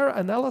 in their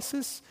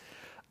analysis,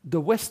 the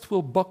West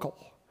will buckle,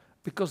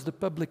 because the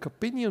public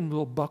opinion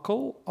will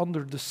buckle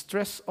under the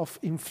stress of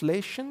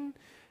inflation,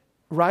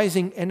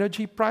 rising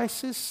energy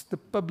prices. The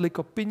public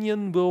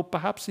opinion will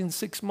perhaps in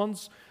 6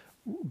 months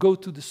go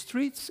to the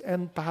streets,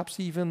 and perhaps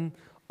even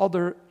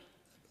other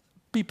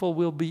people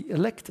will be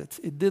elected.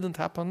 It didn't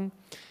happen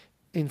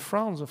in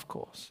France, of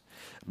course.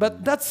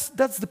 But that's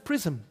the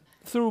prism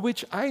through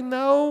which I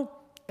now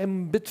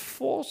am a bit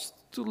forced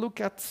to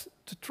look at,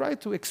 to try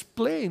to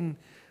explain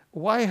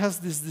why has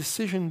this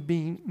decision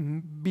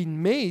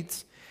been made.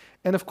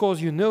 And of course,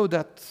 you know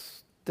that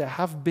there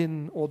have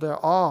been, or there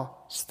are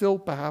still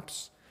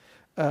perhaps,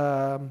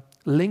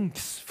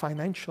 links,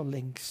 financial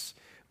links,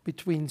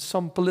 between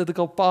some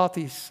political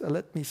parties,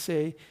 let me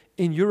say,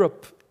 in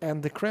Europe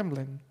and the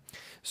Kremlin.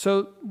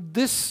 So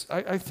this,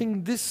 I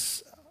think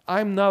this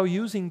I'm now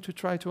using to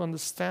try to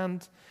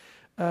understand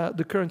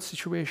the current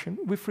situation.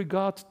 With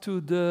regard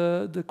to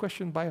the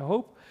question by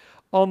Hope,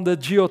 on the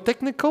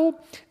geotechnical,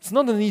 it's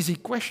not an easy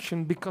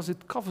question because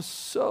it covers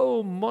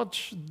so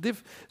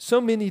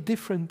many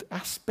different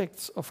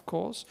aspects, of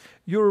course,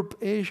 Europe,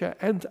 Asia,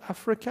 and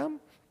Africa.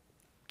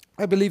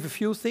 I believe a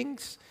few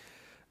things.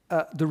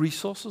 The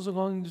resources are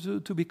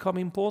going to become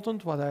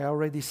important, what I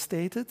already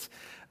stated.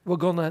 We're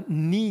going to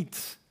need,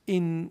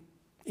 in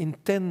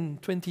 10,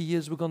 20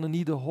 years, we're going to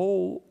need a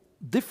whole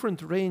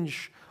different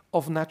range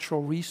of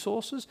natural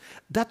resources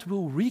that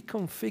will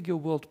reconfigure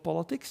world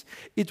politics.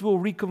 It will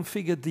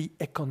reconfigure the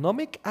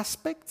economic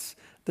aspects,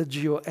 the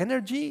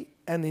geoenergy,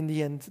 and in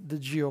the end, the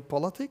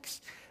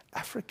geopolitics.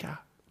 Africa,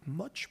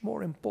 much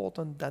more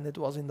important than it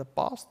was in the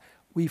past.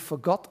 We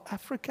forgot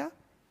Africa,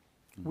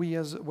 we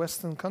as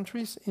Western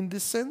countries in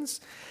this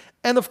sense.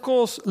 And of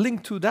course,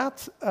 linked to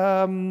that,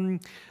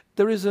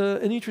 there is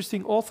an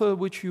interesting author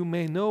which you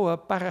may know,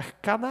 Parag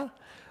Khanna,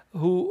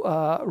 who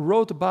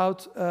wrote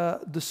about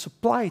the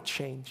supply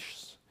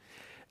chains.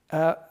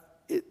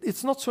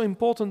 It's not so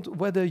important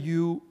whether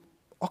you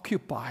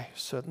occupy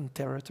certain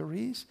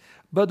territories,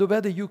 but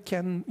whether you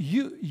can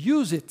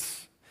use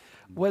it,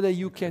 whether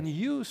you can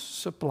use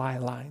supply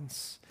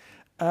lines.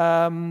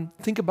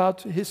 Think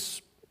about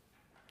his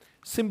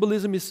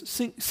symbolism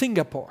is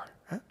Singapore.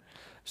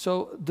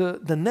 So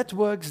the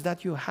networks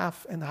that you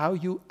have and how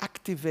you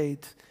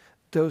activate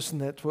those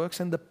networks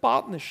and the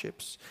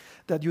partnerships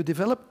that you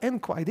develop. And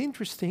quite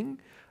interesting,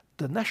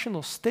 the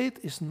national state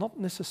is not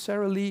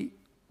necessarily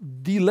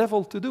the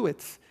level to do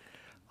it.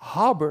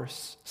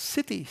 Harbors,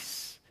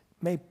 cities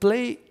may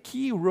play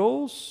key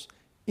roles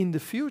in the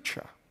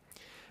future.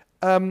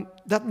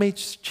 That may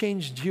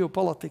change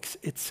geopolitics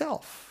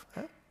itself,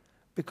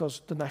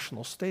 because the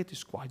national state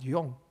is quite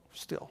young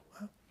still.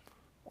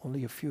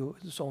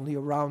 It's only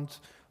around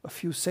a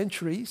few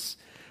centuries.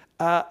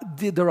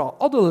 There are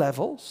other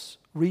levels,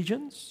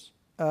 regions,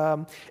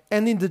 and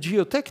in the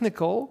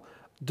geotechnical,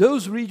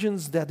 those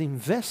regions that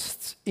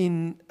invest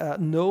in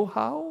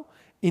know-how,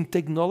 in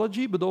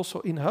technology, but also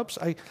in hubs.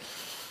 I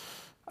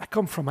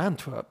come from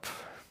Antwerp,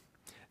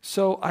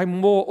 so I'm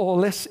more or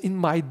less in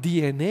my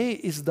DNA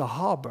is the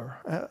harbor.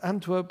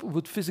 Antwerp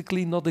would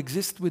physically not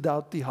exist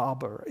without the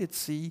harbor.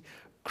 It's a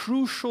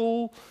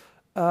crucial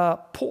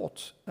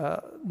port,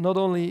 not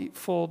only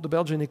for the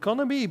Belgian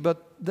economy,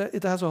 but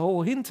it has a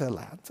whole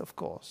hinterland, of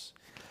course.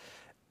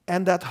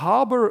 And that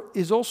harbor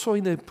is also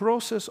in a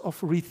process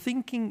of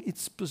rethinking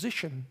its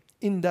position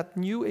in that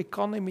new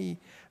economy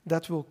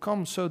that will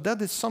come. So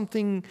that is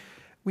something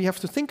we have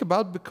to think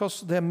about,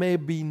 because there may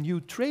be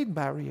new trade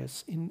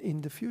barriers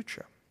in the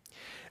future.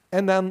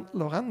 And then,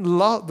 Laurent,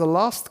 the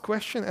last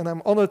question, and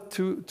I'm honored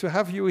to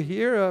have you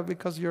here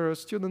because you're a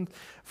student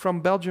from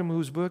Belgium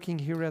who's working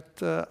here at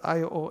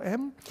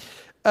IOM.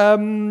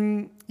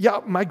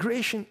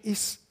 Migration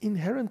is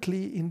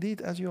inherently,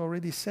 indeed, as you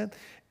already said,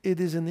 it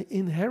is an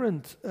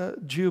inherent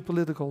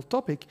geopolitical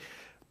topic.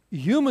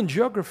 Human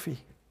geography,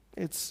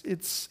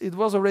 it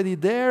was already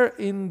there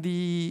in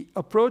the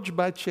approach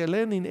by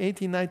Chiellin in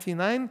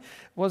 1899,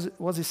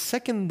 was a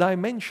second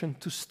dimension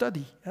to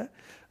study.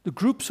 The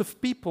groups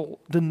of people,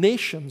 the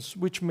nations,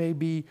 which may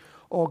be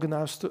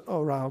organized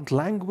around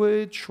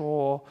language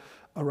or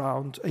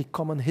around a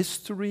common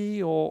history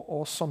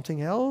or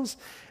something else,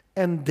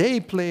 and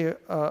they play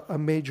a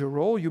major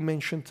role. You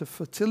mentioned the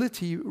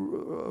fertility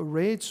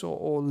rates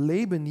or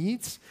labor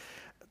needs.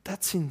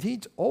 That's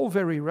indeed all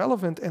very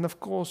relevant. And of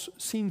course,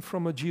 seen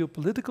from a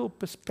geopolitical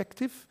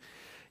perspective,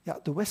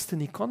 the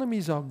Western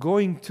economies are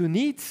going to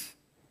need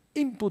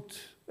input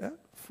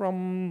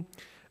from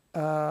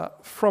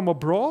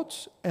abroad,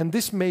 and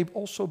this may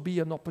also be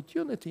an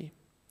opportunity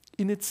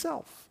in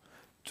itself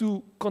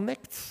to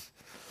connect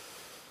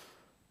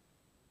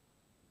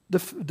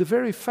the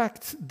very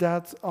fact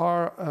that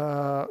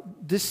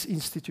this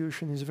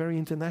institution is a very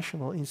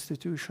international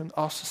institution.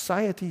 Our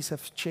societies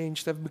have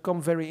changed, have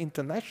become very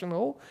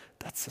international.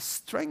 That's a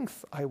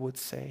strength, I would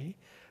say,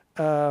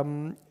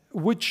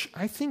 which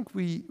I think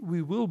we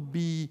will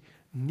be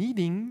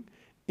needing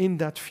in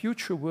that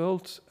future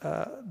world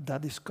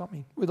that is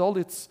coming, with all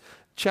its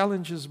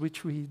challenges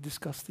which we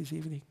discussed this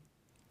evening.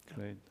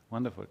 Great,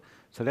 wonderful.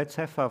 So let's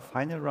have a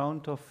final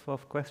round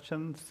of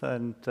questions,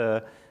 and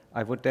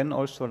I would then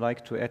also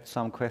like to add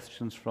some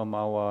questions from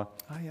our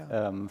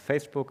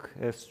Facebook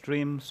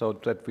stream, so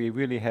that we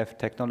really have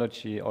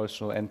technology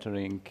also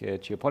entering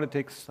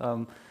geopolitics.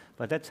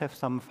 But let's have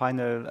some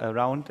final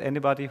round.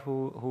 Anybody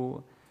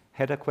who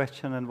had a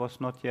question and was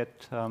not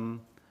yet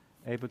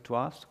able to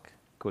ask?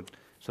 Good.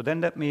 So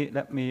then let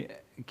me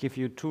give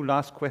you two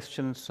last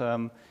questions.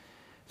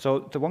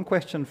 So the one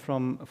question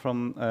from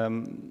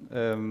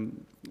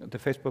the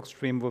Facebook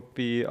stream would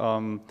be,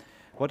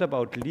 what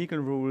about legal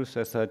rules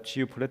as a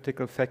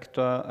geopolitical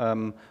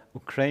factor?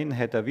 Ukraine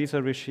had a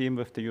visa regime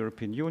with the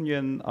European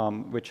Union,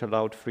 which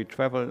allowed free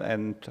travel,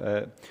 and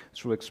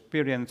through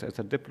experience as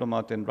a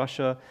diplomat in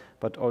Russia,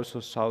 but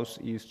also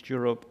Southeast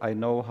Europe, I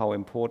know how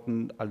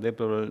important a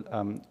liberal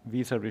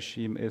visa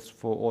regime is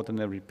for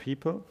ordinary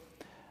people.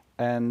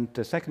 And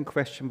the second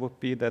question would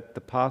be that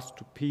the path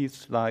to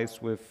peace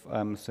lies with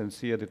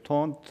sincere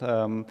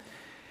détente.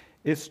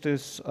 Is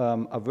this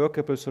a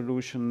workable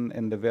solution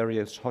in the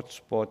various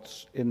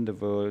hotspots in the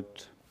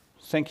world?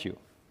 Thank you.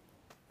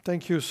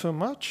 Thank you so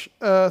much.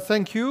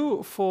 Thank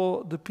you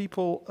for the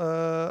people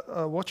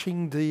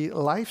watching the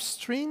live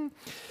stream.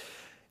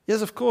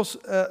 Yes, of course,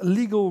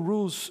 legal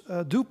rules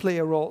do play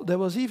a role. There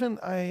was even,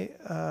 I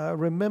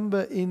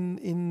remember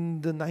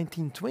in the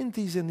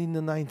 1920s and in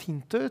the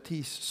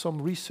 1930s,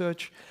 some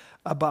research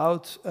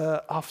about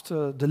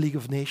after the League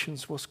of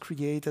Nations was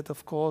created,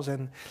 of course,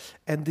 and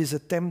this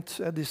attempt,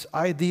 this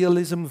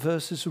idealism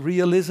versus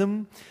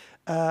realism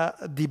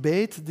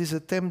debate, this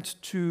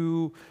attempt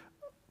to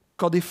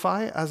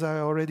codify, as I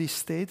already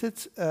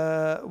stated,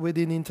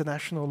 within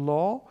international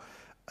law,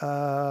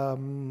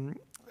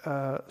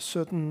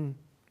 certain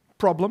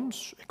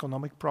problems,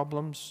 economic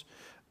problems,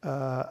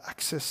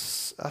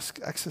 access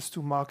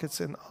to markets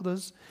and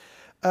others.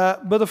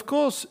 But of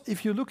course,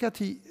 if you look at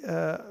the,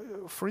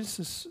 for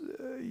instance,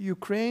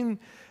 Ukraine,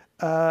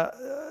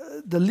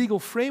 the legal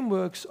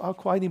frameworks are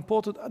quite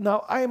important.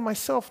 Now, I am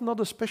myself not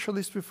a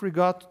specialist with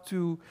regard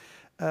to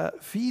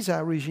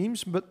visa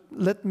regimes, but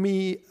let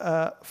me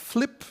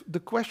flip the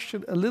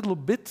question a little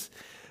bit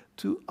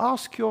to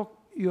ask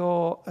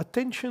your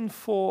attention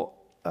for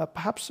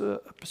perhaps a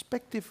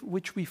perspective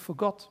which we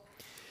forgot.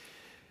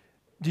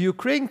 The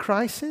Ukraine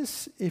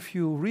crisis, if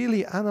you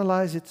really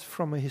analyze it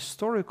from a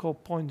historical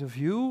point of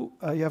view,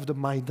 you have the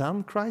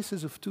Maidan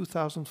crisis of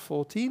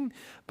 2014,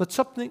 but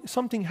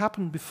something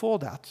happened before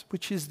that,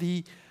 which is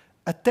the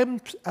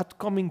attempt at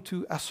coming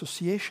to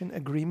association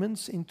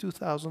agreements in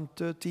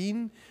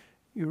 2013.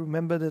 You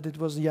remember that it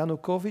was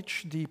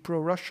Yanukovych, the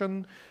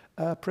pro-Russian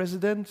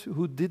president,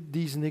 who did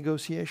these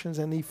negotiations,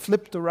 and he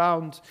flipped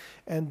around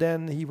and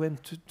then he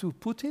went to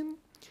Putin.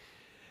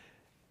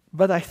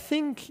 But I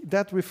think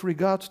that with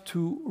regard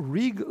to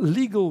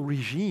legal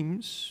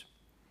regimes,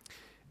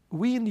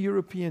 we in the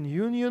European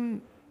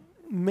Union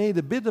made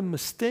a bit of a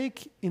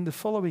mistake in the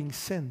following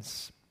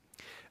sense.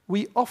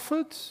 We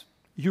offered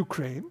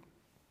Ukraine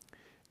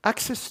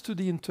access to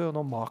the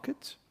internal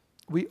market.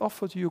 We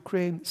offered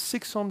Ukraine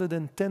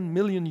 610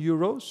 million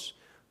euros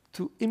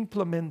to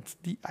implement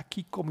the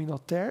acquis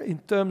communautaire in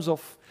terms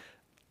of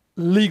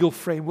legal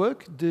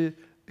framework, the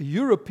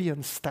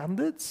European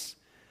standards.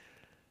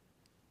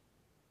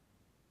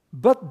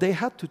 But they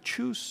had to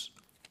choose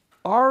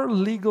our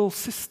legal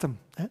system.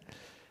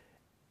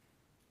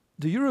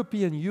 The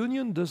European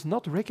Union does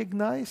not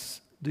recognize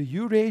the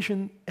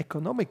Eurasian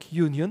Economic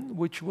Union,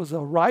 which was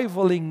a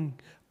rivaling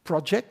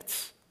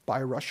project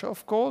by Russia,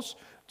 of course,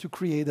 to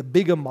create a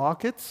bigger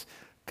market.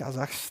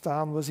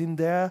 Kazakhstan was in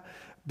there,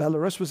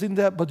 Belarus was in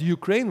there, but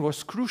Ukraine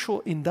was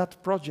crucial in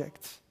that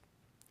project.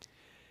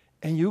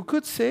 And you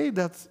could say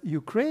that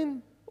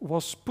Ukraine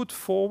was put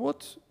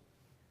forward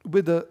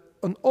with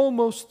an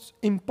almost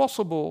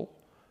impossible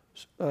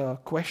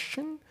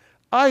question.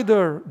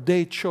 Either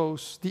they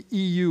chose the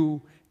EU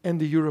and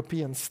the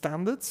European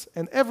standards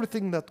and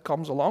everything that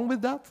comes along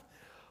with that,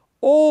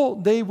 or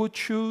they would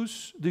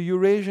choose the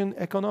Eurasian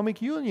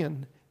Economic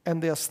Union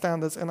and their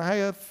standards. And I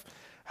have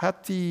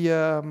had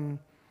the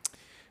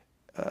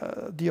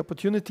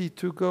opportunity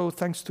to go,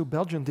 thanks to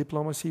Belgian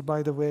diplomacy,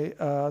 by the way,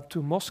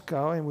 to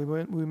Moscow, and we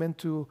went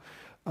to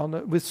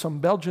with some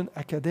Belgian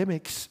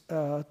academics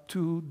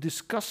to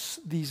discuss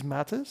these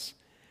matters.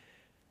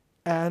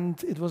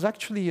 And it was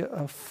actually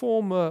a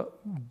former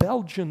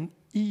Belgian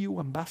EU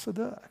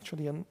ambassador,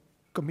 actually a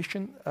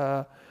commission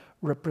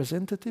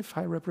representative,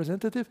 high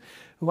representative,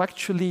 who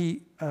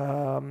actually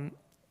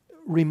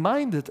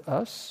reminded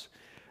us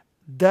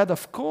that,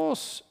 of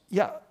course,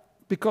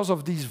 because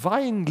of these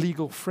vying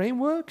legal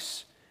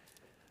frameworks,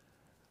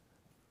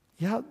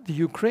 the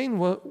Ukraine,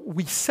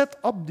 we set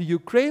up the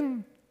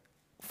Ukraine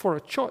for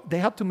a choice. They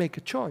had to make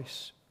a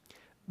choice.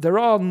 There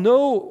are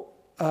no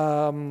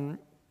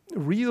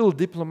real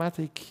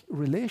diplomatic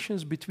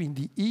relations between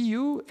the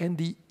EU and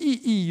the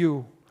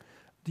EEU,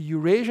 the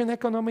Eurasian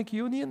Economic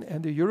Union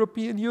and the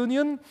European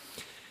Union.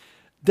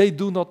 They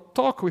do not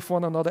talk with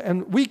one another.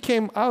 And we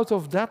came out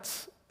of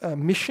that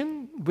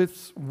mission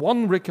with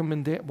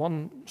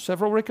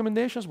several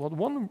recommendations. But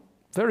one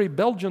very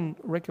Belgian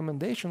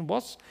recommendation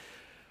was,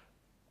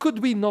 could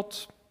we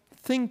not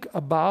think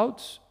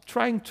about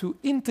trying to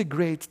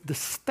integrate the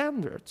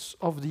standards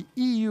of the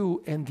EU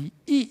and the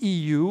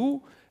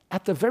EEU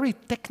at a very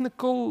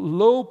technical,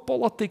 low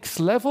politics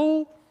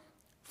level,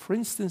 for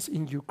instance,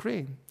 in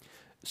Ukraine,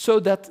 so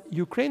that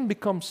Ukraine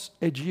becomes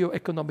a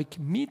geo-economic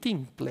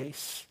meeting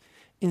place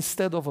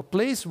instead of a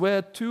place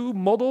where two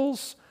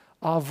models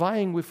are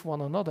vying with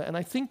one another. And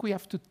I think we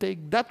have to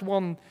take that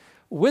one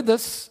with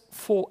us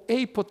for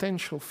a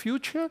potential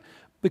future,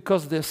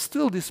 because there's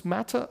still this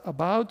matter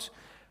about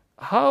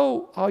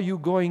how are you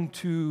going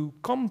to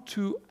come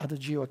to, at a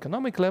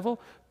geo-economic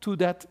level, to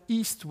that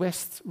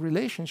East-West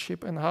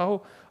relationship, and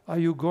how are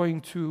you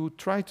going to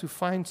try to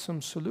find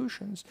some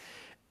solutions?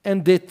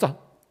 And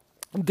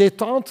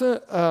détente,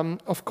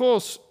 of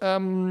course,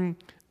 I'm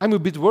a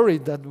bit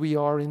worried that we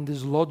are in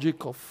this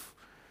logic of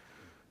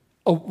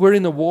we're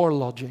in a war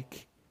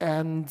logic.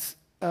 And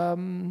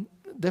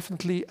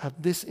definitely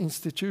at this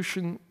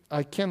institution,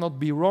 I cannot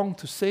be wrong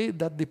to say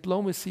that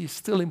diplomacy is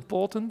still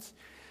important.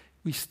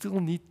 We still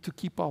need to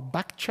keep our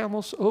back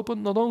channels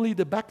open, not only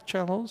the back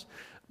channels,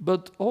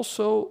 but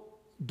also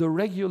the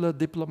regular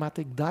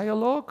diplomatic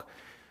dialogue.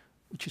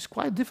 which is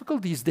quite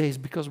difficult these days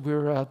because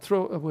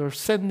we're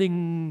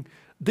sending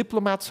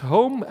diplomats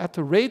home at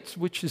a rate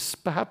which is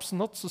perhaps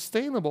not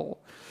sustainable.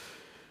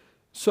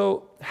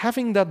 So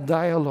having that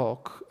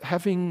dialogue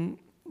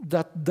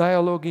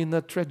in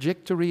a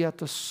trajectory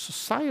at a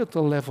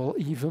societal level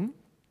even,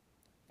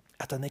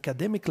 at an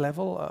academic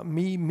level,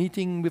 me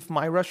meeting with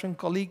my Russian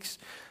colleagues,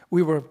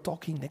 we were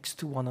talking next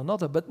to one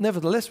another, but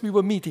nevertheless we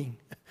were meeting.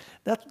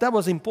 That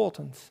was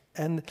important.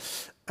 And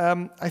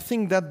I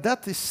think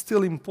that is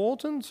still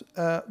important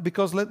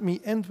because let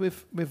me end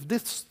with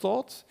this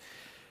thought.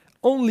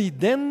 Only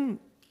then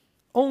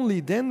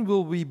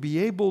will we be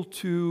able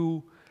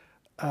to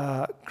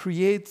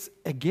create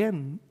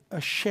again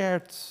a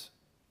shared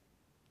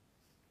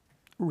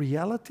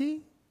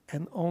reality,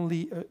 and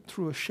only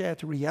through a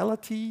shared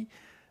reality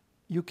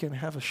you can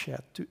have a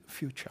shared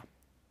future.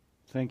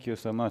 Thank you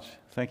so much.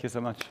 Thank you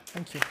so much.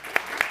 Thank you.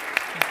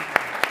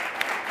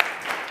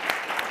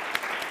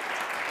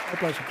 My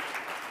pleasure.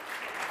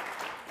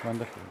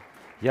 Wonderful.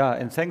 Yeah,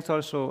 and thanks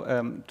also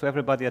to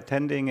everybody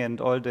attending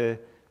and all the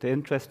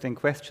interesting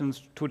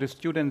questions. To the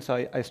students,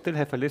 I still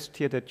have a list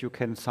here that you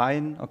can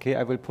sign. Okay,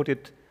 I will put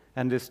it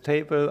on this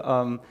table.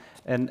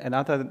 And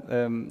other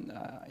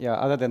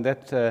than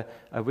that,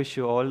 I wish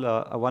you all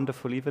a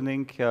wonderful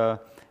evening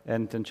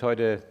and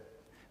enjoy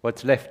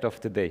what's left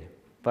of the day.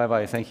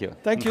 Bye-bye. Thank you.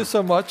 Thank you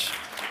so much.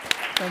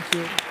 Thank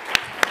you.